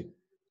use it?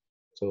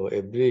 So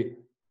every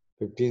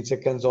 15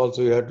 seconds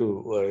also you have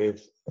to,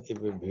 if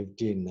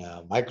 15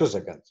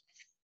 microseconds.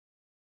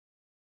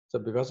 So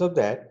because of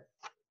that,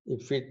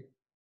 if it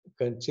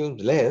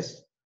consumes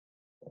less,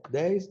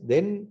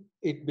 then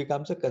it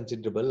becomes a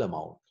considerable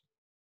amount.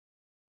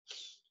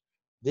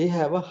 They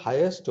have a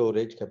higher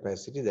storage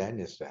capacity than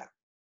SRAM.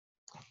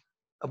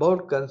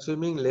 About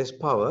consuming less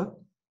power,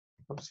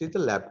 see the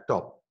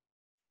laptop.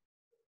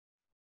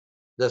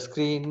 The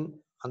screen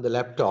on the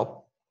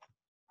laptop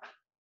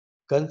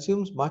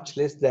consumes much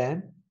less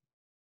than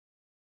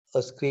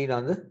a screen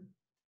on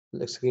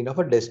the screen of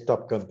a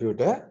desktop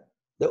computer,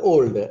 the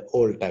old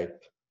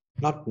type.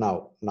 Not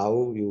now.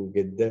 Now you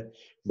get the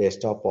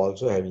desktop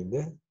also having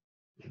the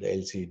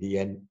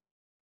LCD and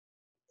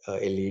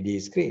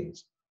LED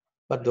screens.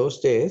 But those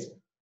days,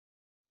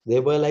 they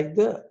were like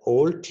the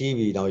old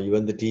TV. Now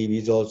even the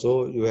TVs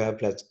also, you have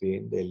flat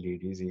screen, the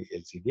LEDs,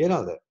 LCD and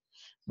all that.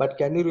 But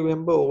can you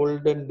remember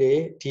olden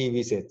day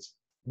TV sets,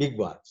 big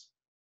ones?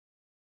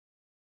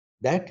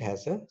 That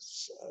has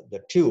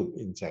the tube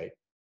inside,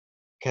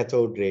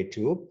 cathode ray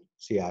tube,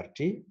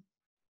 CRT.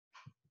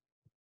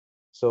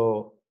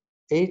 So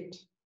it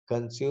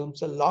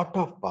consumes a lot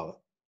of power,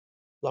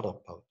 lot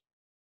of power.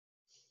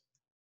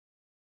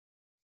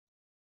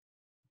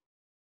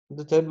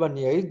 The third one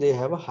here is they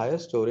have a higher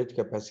storage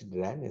capacity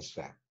than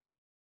SRAM.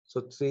 So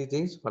three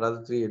things. What are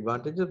the three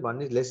advantages?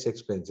 One is less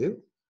expensive,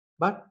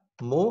 but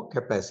more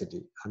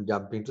capacity. I'm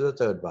jumping to the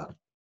third one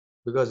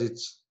because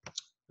it's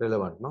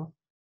relevant, no?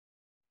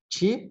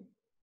 Cheap,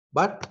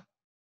 but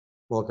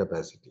more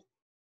capacity.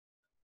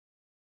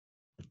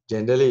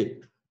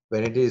 Generally,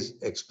 when it is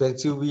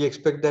expensive, we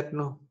expect that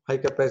no high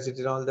capacity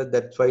and all that.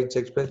 That's why it's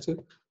expensive.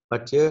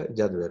 But here,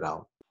 the other way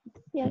around.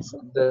 Yes, sir.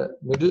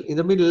 In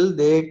the middle,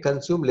 they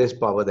consume less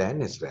power than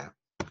SRAM.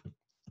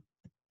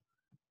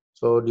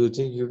 So, do you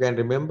think you can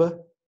remember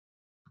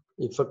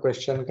if a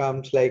question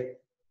comes like,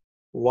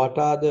 what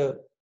are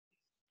the?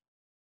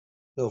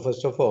 So,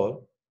 first of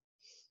all,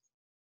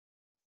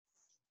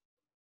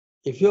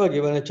 if you are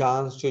given a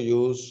chance to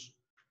use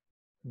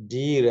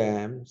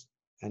DRAMs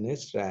and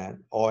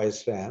SRAM or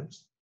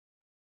SRAMs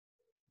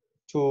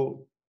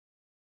to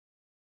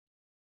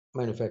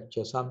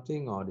manufacture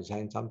something or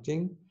design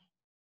something,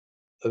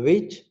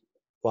 which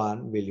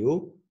one will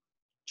you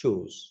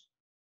choose?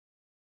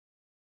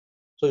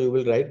 So you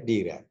will write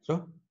DRAM,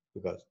 so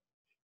because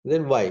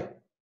then why?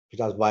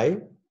 Because why?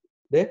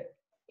 Then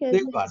the Because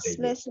it's advantages.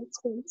 less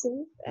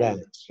expensive and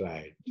That's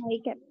right. high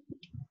cap.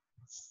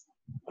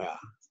 Yeah,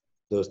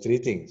 those three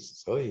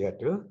things. So you have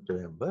to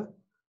remember,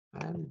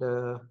 and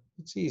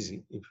it's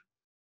easy if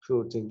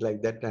you think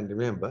like that and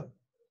remember.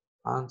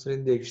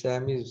 Answering the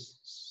exam is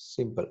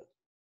simple.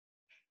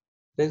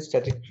 Then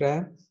static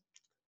RAM.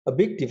 A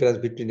big difference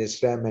between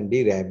SRAM and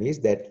DRAM is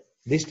that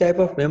this type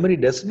of memory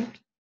doesn't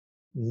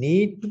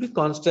need to be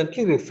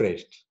constantly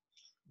refreshed.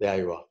 There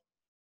you are.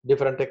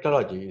 Different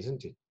technology,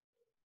 isn't it?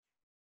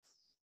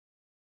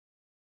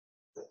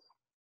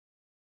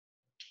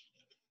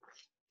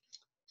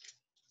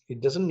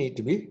 It doesn't need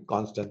to be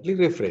constantly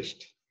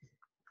refreshed.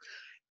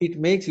 It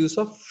makes use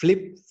of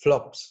flip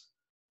flops,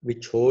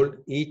 which hold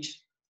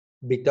each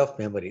bit of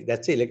memory.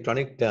 That's the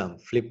electronic term,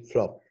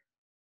 flip-flop.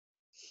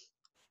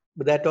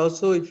 But that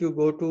also, if you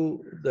go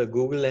to the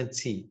Google and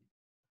see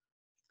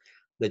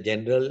the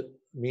general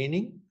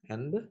meaning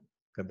and the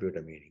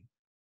computer meaning,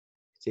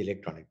 it's the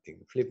electronic thing,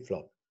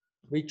 flip-flop,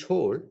 which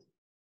hold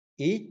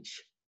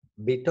each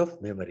bit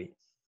of memory.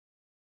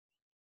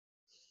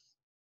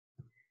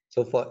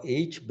 So for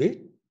each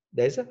bit,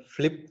 there's a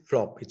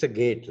flip-flop. It's a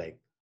gate, like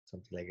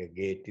something like a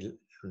gate,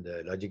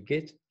 the logic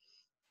gate.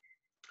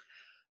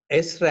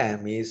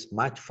 SRAM is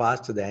much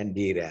faster than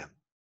DRAM.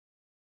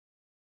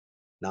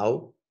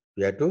 Now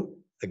we have to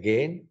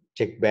again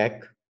check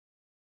back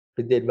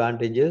with the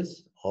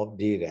advantages of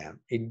DRAM.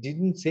 It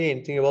didn't say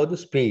anything about the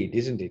speed,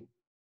 isn't it?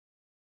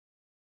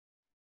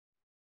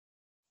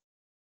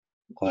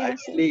 Yeah, sir.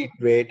 Quietly it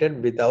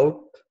waited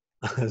without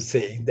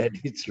saying that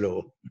it's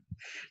slow.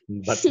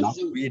 But now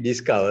we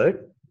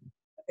discovered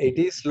it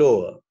is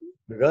slower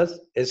because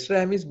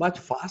SRAM is much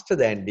faster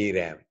than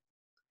DRAM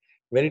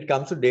when it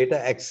comes to data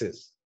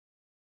access,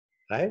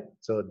 right?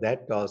 So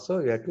that also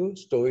you have to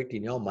store it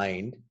in your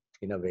mind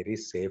in a very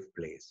safe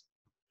place.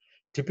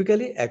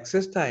 Typically,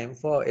 access time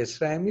for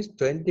SRAM is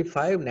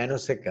 25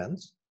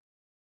 nanoseconds.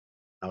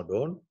 Now,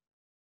 don't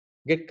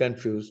get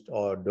confused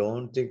or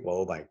don't think,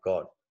 oh my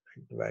God,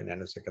 25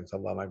 nanoseconds,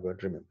 how am I going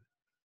to remember?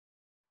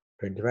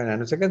 25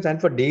 nanoseconds, and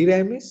for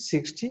DRAM is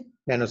 60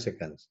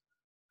 nanoseconds.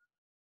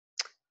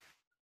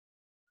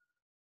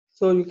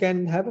 So you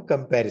can have a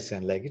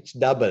comparison, like it's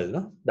double,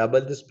 no?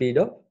 Double the speed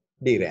of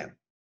DRAM.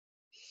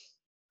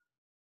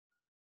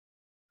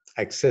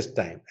 Access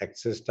time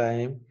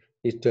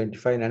is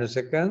 25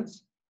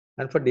 nanoseconds,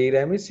 and for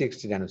DRAM is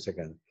 60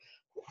 nanoseconds.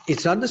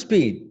 It's not the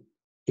speed.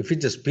 If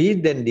it's the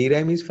speed, then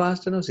DRAM is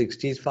faster, no?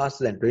 60 is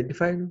faster than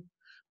 25, no?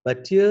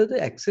 But here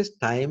the access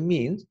time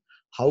means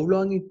how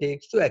long it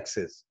takes to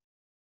access.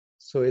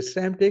 So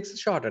SRAM takes a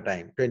shorter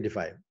time,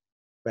 25,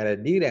 whereas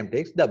DRAM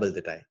takes double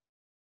the time.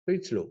 So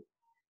it's slow,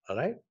 all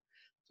right?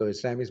 So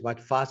SRAM is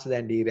much faster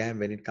than DRAM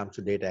when it comes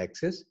to data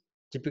access.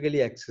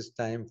 Typically, access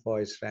time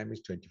for SRAM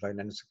is 25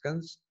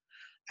 nanoseconds,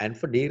 and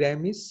for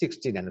DRAM is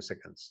 60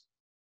 nanoseconds.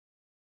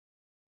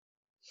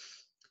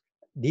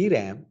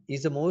 DRAM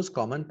is the most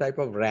common type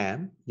of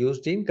RAM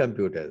used in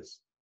computers.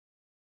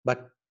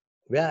 But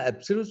where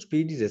absolute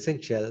speed is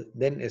essential,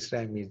 then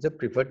SRAM is the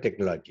preferred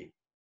technology.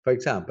 For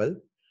example,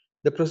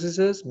 the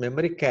processor's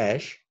memory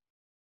cache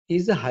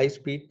is the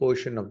high-speed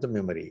portion of the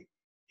memory.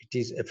 It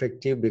is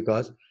effective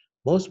because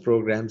most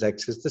programs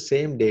access the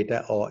same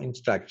data or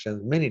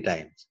instructions many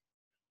times.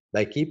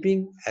 By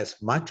keeping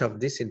as much of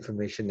this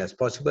information as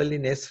possible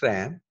in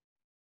SRAM,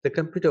 the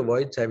computer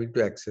avoids having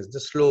to access the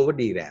slower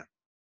DRAM.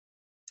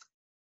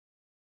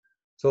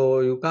 So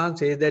you can't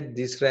say that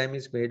this RAM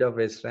is made of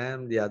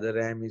SRAM, the other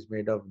RAM is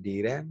made of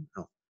DRAM.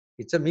 No,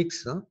 it's a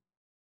mix. No?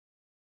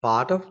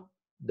 Part of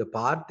the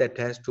part that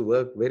has to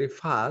work very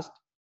fast,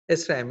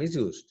 SRAM is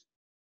used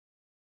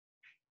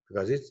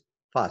because it's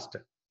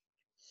faster.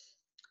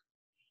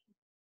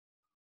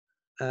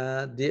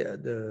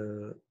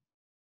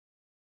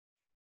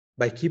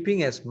 By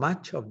keeping as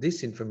much of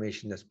this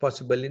information as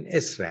possible in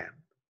SRAM,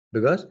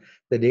 because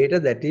the data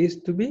that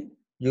is to be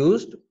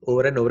used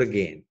over and over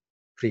again,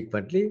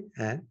 frequently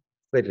and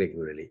very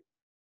regularly.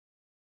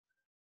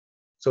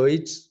 So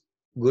it's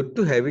good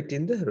to have it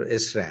in the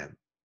SRAM.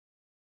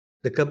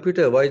 The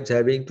computer avoids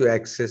having to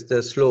access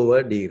the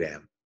slower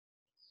DRAM.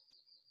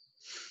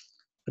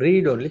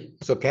 Read only.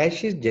 So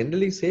cache is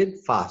generally said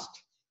fast.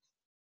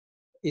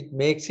 It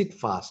makes it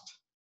fast,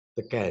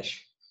 the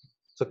cache.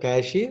 So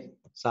cache is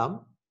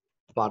some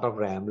part of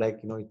RAM, like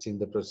it's in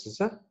the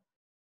processor.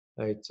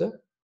 It's a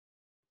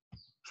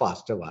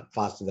faster one,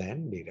 faster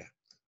than DRAM.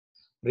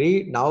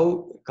 Read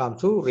now comes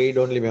to read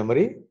only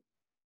memory.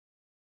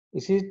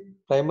 Is it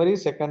primary,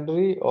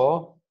 secondary,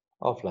 or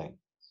offline?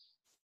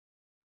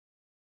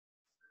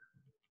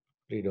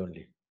 Read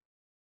only.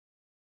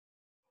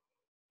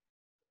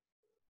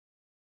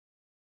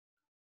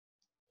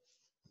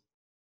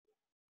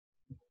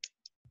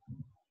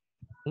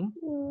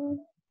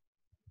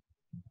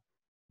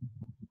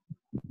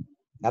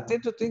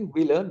 Nothing to think.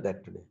 We learned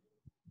that today.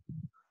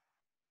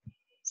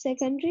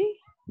 Secondary?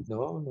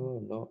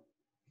 No.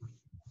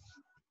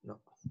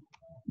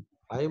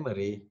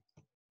 Primary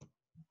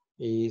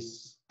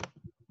is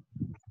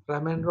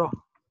RAM and ROM.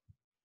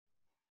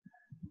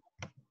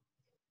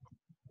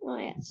 Oh,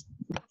 yes.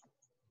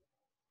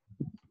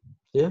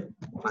 Yeah,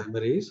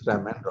 primary is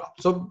RAM and ROM.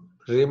 So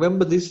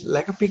remember this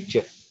like a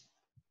picture.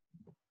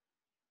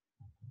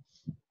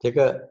 Take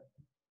a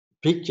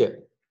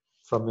picture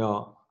from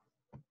your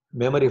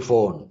memory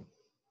phone,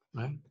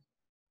 right?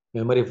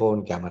 Memory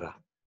phone camera.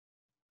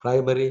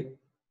 Primary,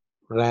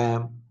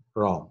 RAM,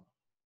 ROM.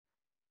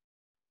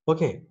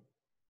 Okay.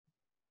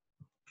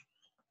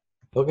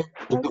 Okay,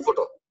 take the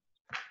photo.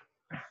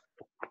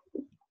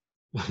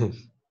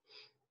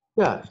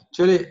 Yeah,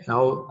 actually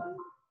now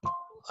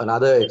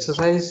another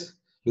exercise,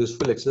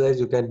 useful exercise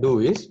you can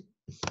do is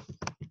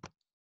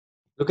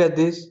look at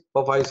this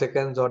for 5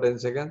 seconds or 10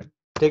 seconds,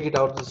 take it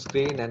out of the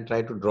screen and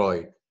try to draw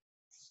it.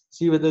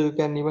 See whether you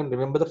can even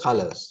remember the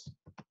colors.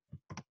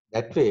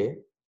 That way,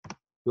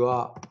 you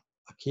are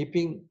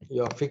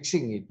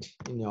fixing it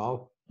in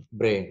your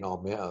brain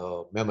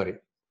or memory.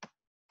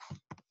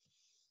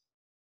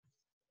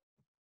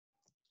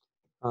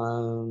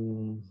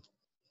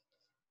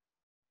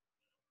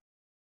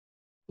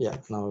 Yeah,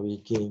 now we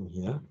came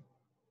here.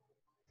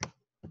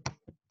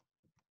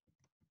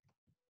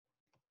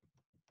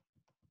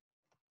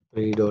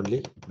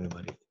 Read-only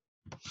memory.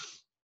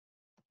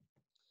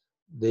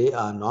 They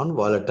are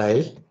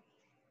non-volatile,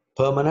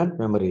 permanent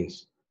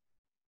memories.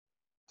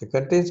 The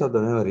contents of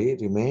the memory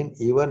remain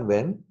even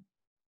when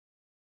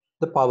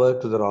the power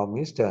to the ROM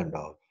is turned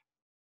off.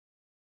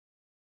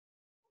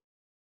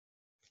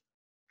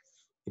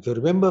 If you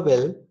remember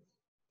well,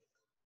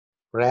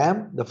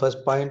 RAM, the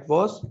first point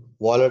was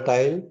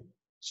volatile,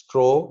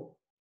 stroke,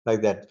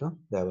 like that. No?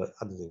 There were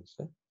other things.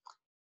 Right?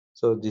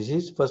 So this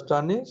is first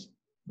one is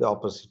the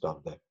opposite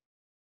of that,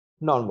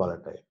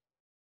 non-volatile.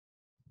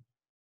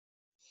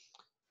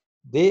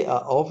 They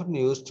are often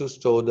used to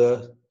store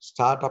the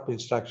startup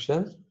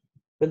instructions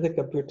when the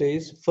computer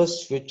is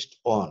first switched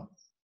on.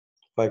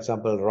 For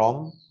example,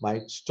 ROM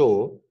might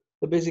store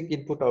the basic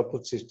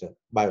input-output system,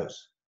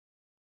 BIOS,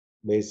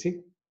 basic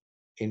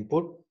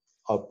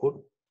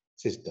input-output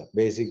system,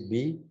 basic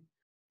B,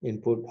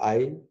 input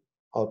I,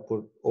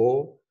 output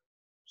O,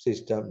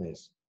 system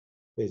is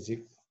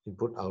basic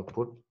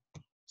input-output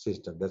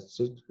system. That's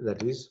it.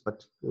 That is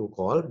what you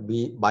call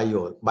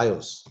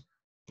BIOS.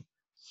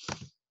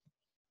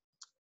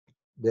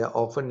 They are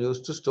often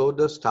used to store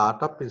the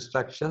startup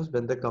instructions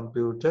when the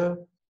computer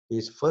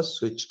is first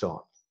switched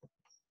on.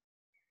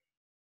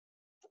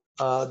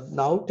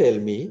 Now tell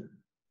me,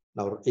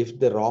 now if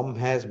the ROM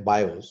has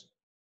BIOS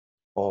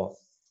or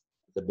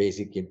the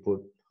basic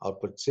input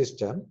output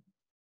system,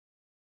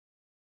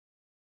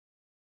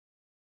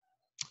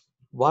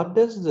 what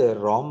does the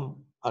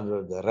ROM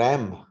under the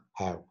RAM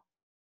have?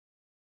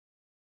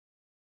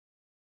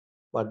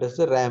 What does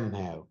the RAM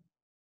have?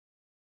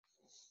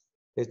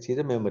 Let's see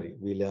the memory.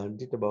 We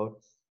learned it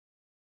about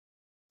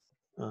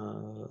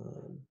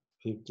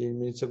 15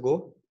 minutes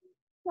ago.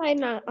 I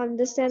not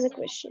understand the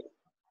question.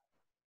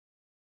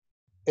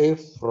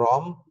 If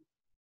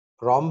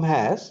ROM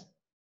has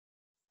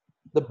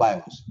the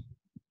BIOS,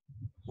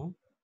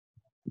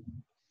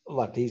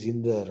 what is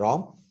in the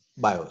ROM?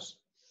 BIOS.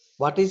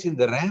 What is in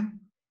the RAM?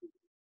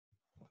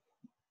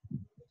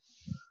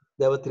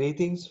 There were three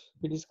things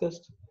we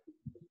discussed.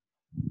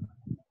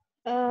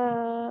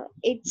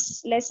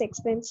 It's less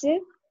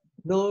expensive.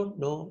 No.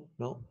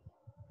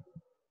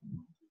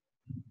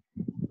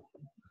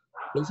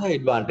 Those are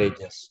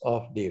advantages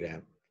of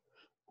DRAM.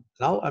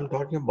 Now I'm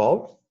talking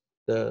about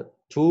the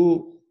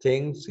two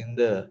things in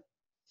the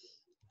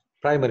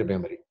primary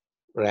memory,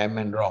 RAM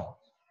and ROM.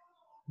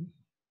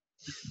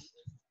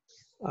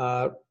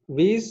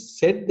 We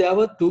said there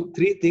were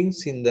three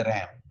things in the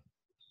RAM.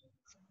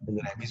 When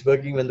the RAM is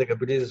working, when the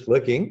computer is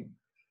working,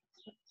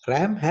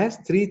 RAM has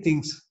three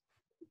things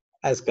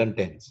as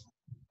contents.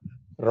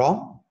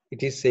 ROM,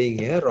 it is saying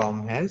here,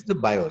 ROM has the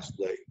BIOS,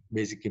 the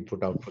basic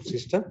input-output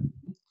system,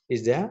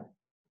 is there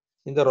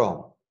in the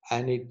ROM,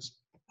 and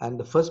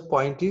the first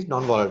point is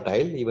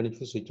non-volatile. Even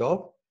if you switch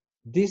off,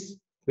 this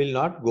will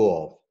not go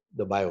off,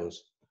 the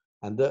BIOS,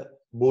 and the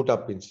boot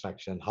up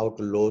instruction, how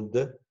to load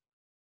the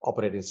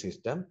operating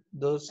system,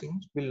 those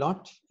things will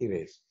not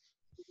erase.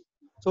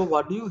 So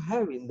what do you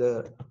have in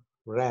the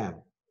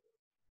RAM?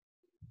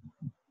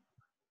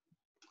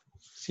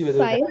 See whether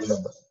you can Files.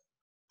 remember.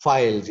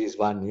 Files is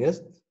one, yes.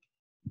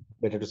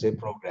 Better to say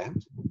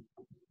programs.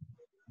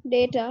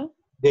 Data.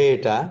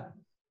 Data.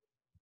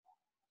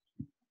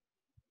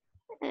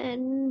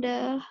 And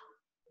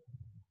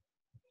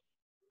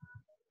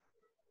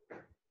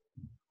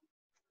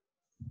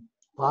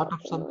Part of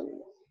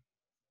something.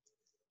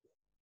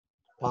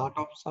 Part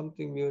of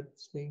something we were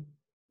saying.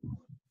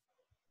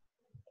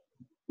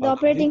 the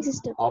operating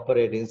system.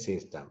 Operating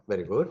system.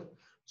 Very good.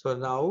 So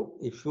now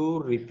if you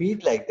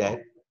repeat like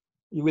that,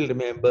 you will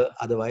remember,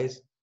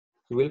 otherwise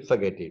you will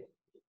forget it.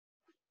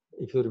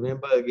 If you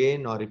remember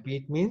again or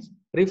repeat means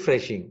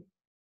refreshing.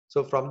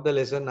 So from the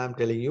lesson I'm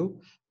telling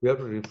you, you have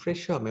to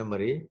refresh your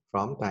memory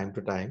from time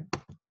to time,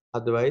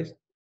 otherwise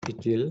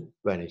it will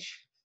vanish.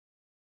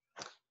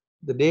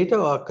 The data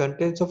or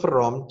contents of a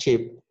ROM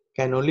chip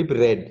can only be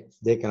read,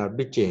 they cannot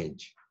be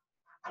changed.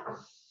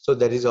 So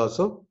that is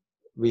also,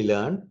 we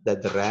learned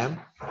that the RAM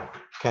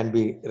can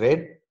be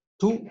read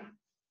to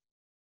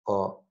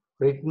or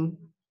written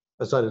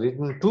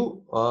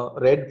to or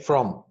read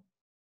from.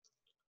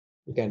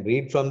 You can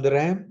read from the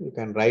RAM, you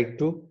can write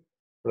to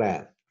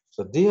RAM.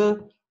 So there,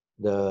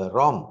 the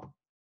ROM,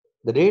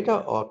 the data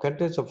or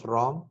contents of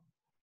ROM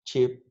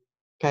chip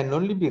can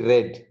only be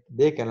read,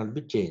 they cannot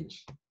be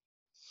changed.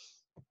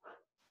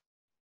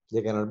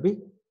 They cannot be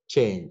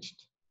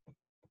changed.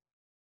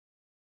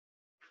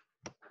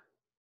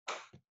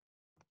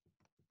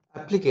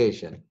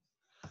 Application.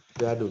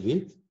 Where do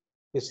we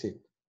sit?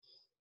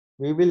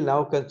 We will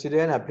now consider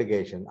an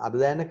application other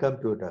than a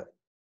computer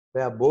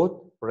where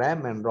both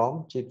RAM and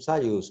ROM chips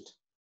are used.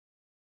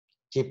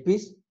 Chip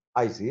is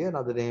IC,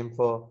 another name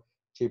for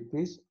chip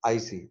is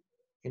IC.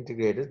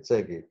 integrated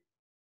circuit.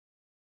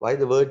 Why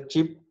the word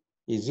chip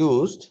is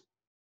used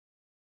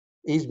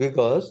is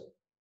because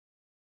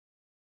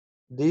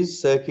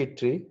this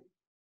circuitry,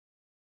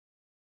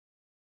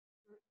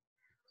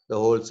 the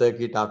whole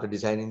circuit after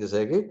designing the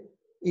circuit,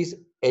 is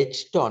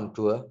etched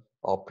onto a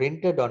or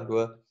printed onto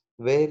a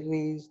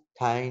very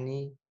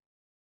tiny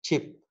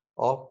chip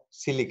of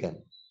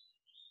silicon.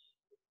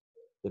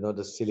 You know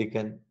the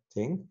silicon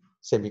thing,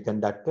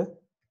 semiconductor,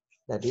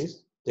 that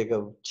is, take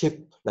a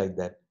chip like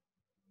that,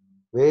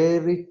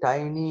 very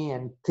tiny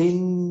and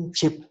thin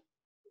chip,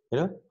 you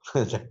know,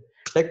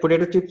 like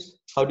potato chips.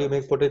 How do you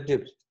make potato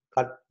chips?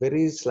 Cut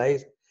very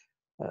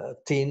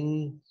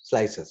thin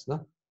slices,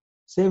 no?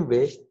 Same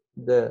way,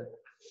 the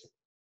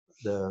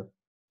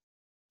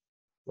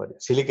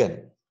what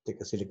silicon,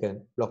 take a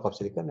silicon block of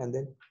silicon and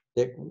then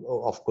take,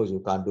 oh, of course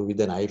you can't do with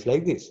a knife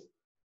like this,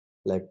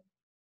 like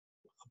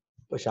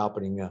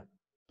sharpening a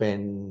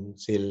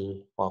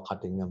pencil or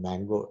cutting a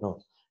mango.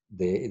 No,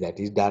 that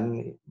is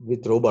done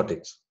with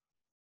robotics,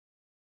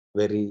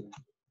 very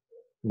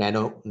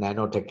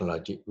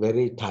nanotechnology,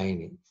 very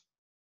tiny.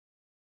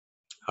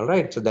 All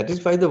right, so that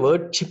is why the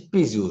word chip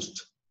is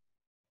used.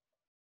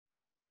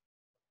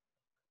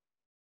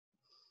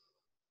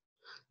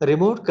 A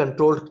remote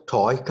controlled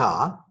toy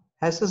car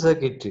has a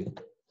circuitry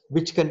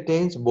which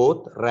contains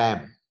both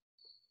RAM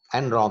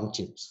and ROM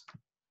chips.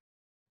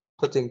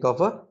 So think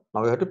of a,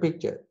 now you have to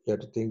picture, you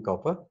have to think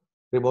of a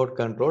remote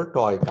controlled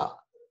toy car.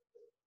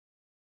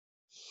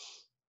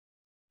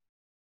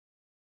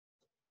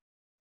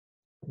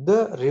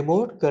 The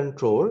remote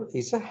control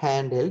is a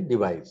handheld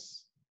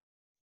device.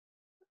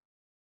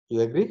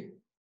 You agree?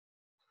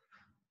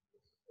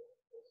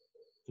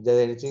 Is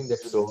there anything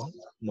that you don't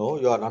know,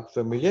 you are not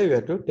familiar, you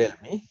have to tell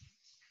me.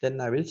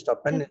 Then I will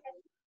stop and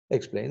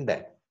explain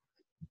that.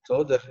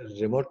 So the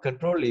remote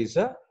control is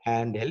a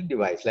handheld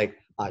device, like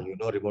you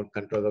know, remote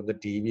control of the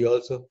TV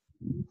also,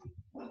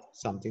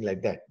 something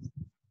like that.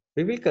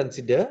 We will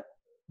consider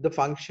the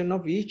function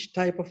of each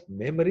type of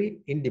memory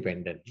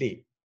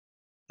independently.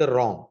 The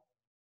ROM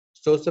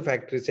stores the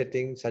factory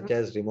settings such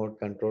as remote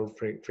control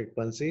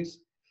frequencies,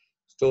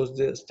 stores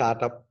the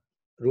startup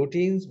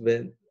routines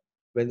when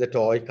the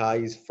toy car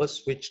is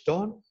first switched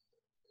on,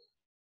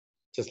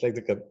 just like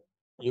the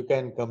you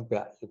can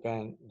compare, you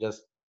can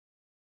just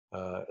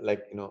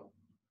like you know,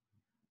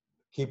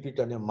 keep it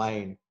on your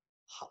mind,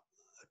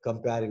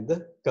 comparing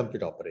the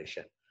computer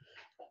operation.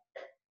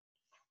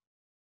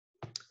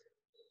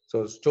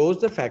 So stores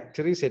the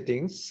factory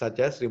settings such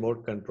as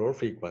remote control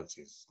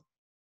frequencies.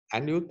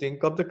 And you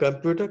think of the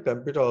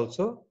computer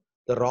also,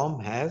 the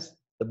ROM has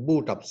the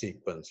boot up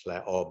sequence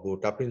or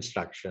boot up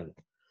instruction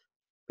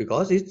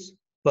because it's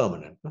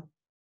permanent. No?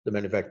 The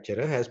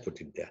manufacturer has put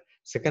it there.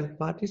 Second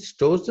part is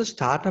stores the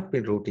startup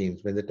in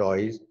routines when the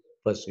toy is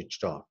first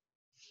switched on.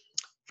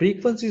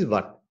 Frequency is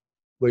what?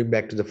 Going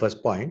back to the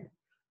first point,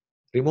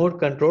 remote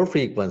control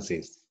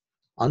frequencies.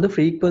 On the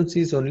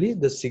frequencies only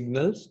the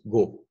signals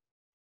go.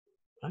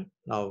 Right?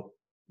 Now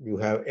you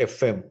have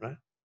FM, right?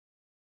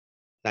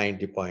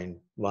 90.1,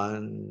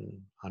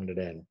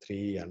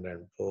 103,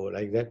 104,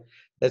 like that.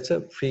 That's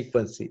a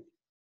frequency.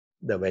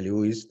 The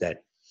value is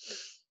that.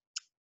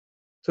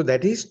 So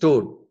that is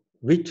stored.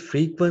 Which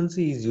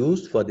frequency is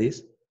used for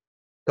this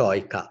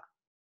toy car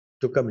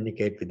to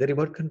communicate with the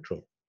remote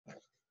control?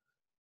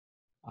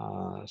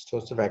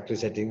 Stores the factory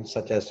settings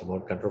such as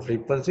remote control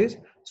frequencies,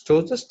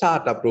 stores the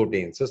startup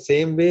routine. So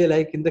same way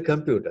like in the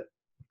computer.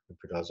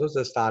 It also is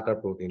a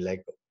startup routine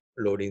like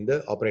loading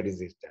the operating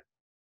system.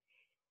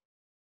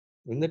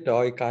 When the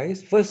toy car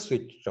is first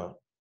switched on,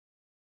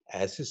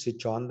 as you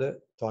switch on the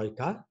toy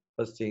car,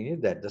 first thing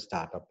is that the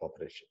startup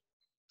operation.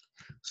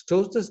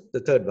 Stores the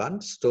third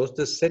one, stores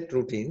the set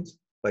routines.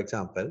 For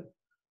example,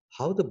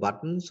 how the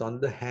buttons on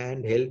the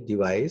handheld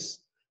device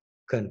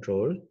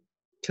control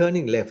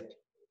turning left,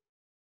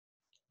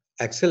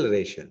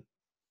 acceleration,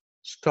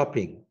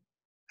 stopping,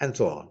 and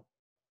so on.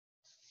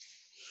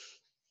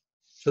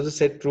 So the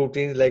set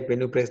routines, like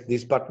when you press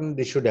this button,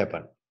 this should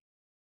happen.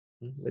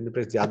 When you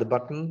press the other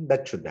button,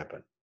 that should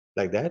happen.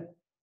 Like that.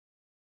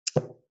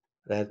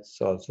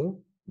 That's also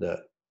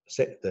the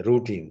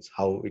routines,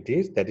 how it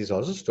is. That is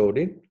also stored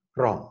in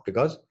ROM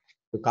because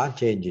you can't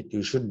change it.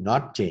 You should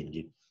not change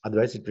it.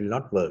 Otherwise, it will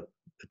not work,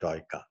 the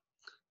toy car.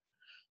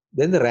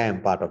 Then the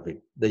RAM part of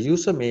it. The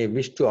user may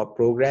wish to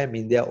program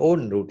in their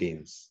own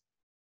routines.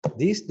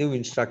 These new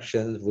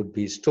instructions would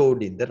be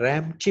stored in the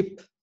RAM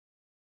chip.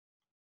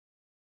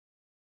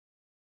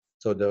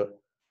 So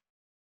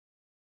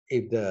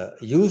if the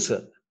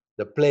user,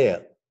 the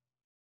player,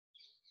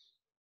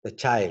 the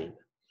child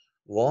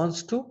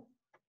wants to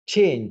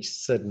change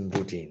certain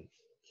routine,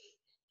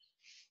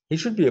 he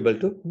should be able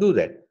to do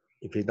that.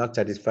 If he's not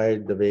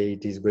satisfied the way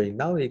it is going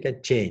now, he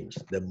can change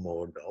the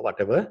mode or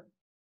whatever,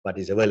 what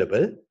is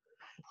available.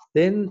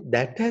 Then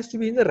that has to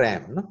be in the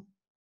RAM, no?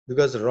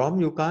 Because ROM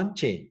you can't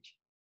change.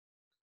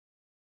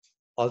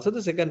 Also,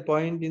 the second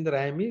point in the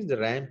RAM is the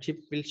RAM chip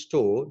will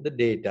store the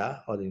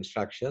data or the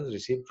instructions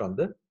received from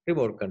the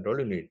remote control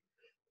unit.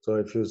 So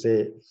if you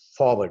say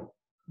forward,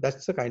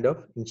 that's the kind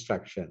of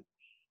instruction.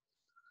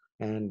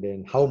 and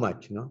then how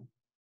much, you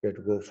have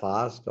to go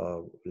fast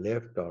or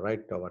left or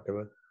right or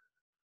whatever.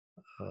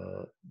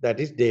 That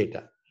is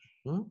data.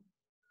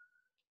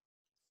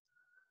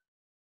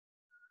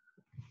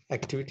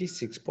 Activity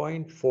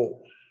 6.4.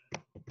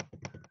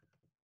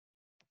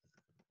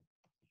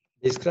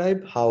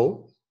 Describe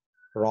how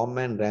ROM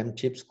and RAM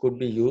chips could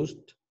be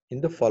used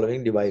in the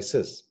following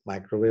devices: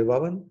 microwave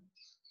oven,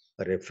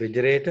 a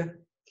refrigerator,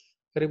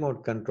 a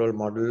remote control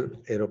model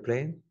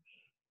aeroplane.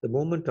 The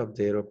movement of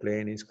the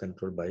aeroplane is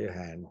controlled by a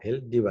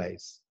handheld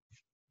device.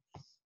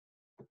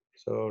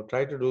 So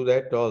try to do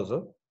that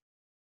also.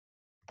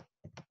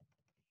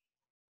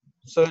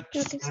 Search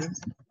Okay. and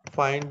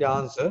find the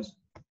answers.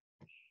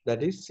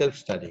 That is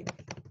self-studying.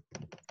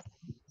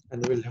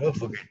 And you will never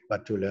forget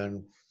what you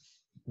learn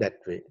that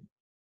way.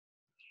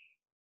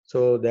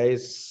 So there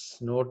is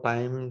no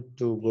time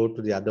to go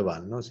to the other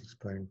one, no,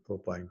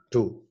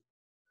 6.4.2.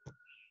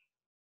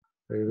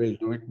 We will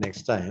do it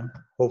next time,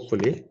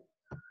 hopefully.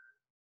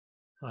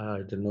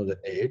 I don't know the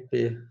date.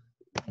 We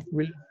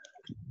will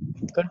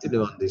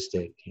continue on this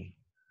date.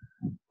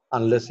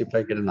 Unless if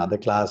I get another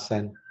class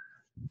and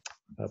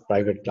a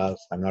private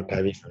class, I'm not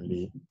having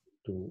only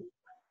two.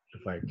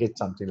 If I get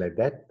something like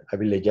that, I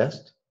will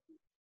adjust.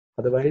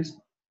 Otherwise,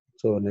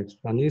 so next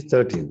one is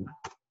 13th.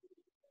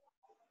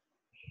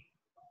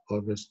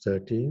 August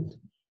 13th.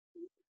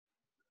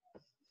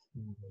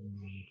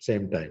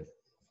 Same time.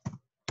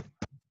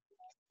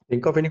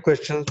 Think of any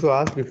questions to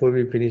ask before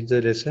we finish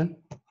the lesson.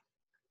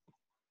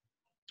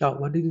 Oh,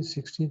 what is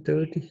it,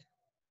 16:30?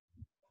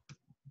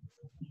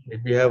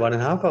 Did we have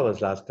 1.5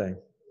 hours last time?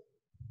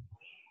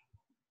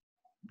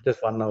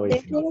 Just 1 hour They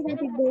is enough. told that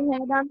they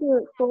had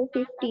until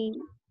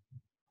 4:15.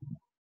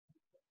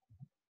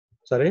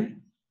 Sorry?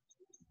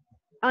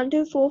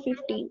 Until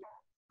 4:15.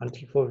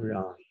 Until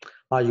 4.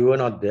 You were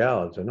not there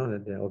also, no?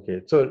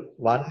 Okay. So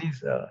one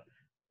is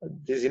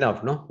this is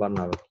enough, no? 1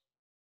 hour.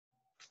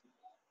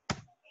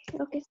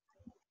 Okay.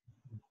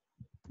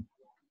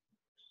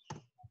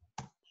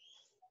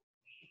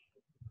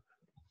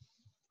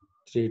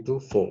 3 to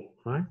 4,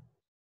 right?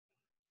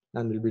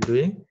 And we'll be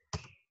doing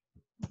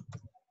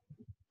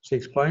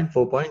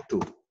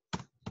 6.4.2.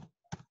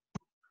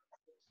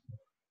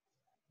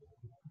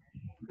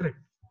 Correct.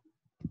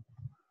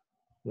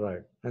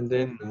 Right. And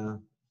then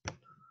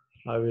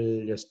I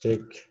will just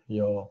take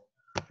your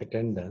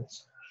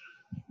attendance.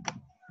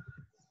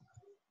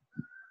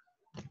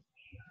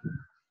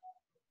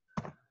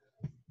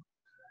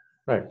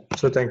 Right.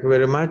 So thank you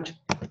very much,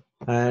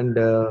 and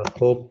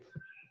hope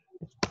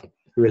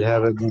you will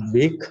have a good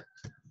week.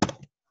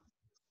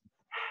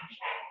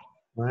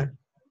 Right.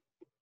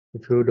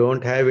 If you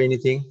don't have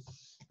anything,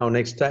 now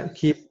next time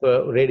keep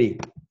ready.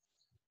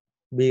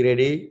 Be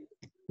ready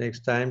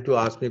next time to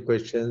ask me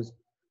questions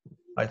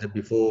either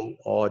before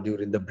or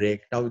during the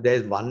break. Now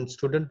there's one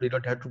student, we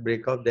don't have to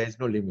break up, there is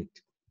no limit.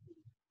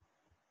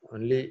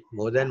 Only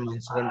more than one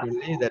student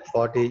only, that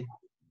 40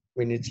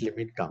 minutes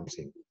limit comes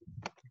in.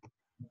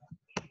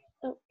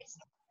 Okay.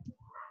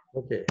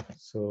 Okay,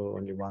 so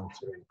only one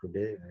student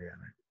today.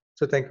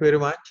 So thank you very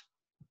much.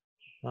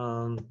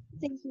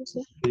 Thank you,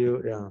 sir.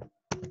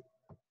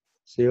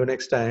 See you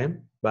next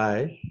time.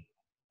 Bye.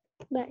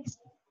 Bye.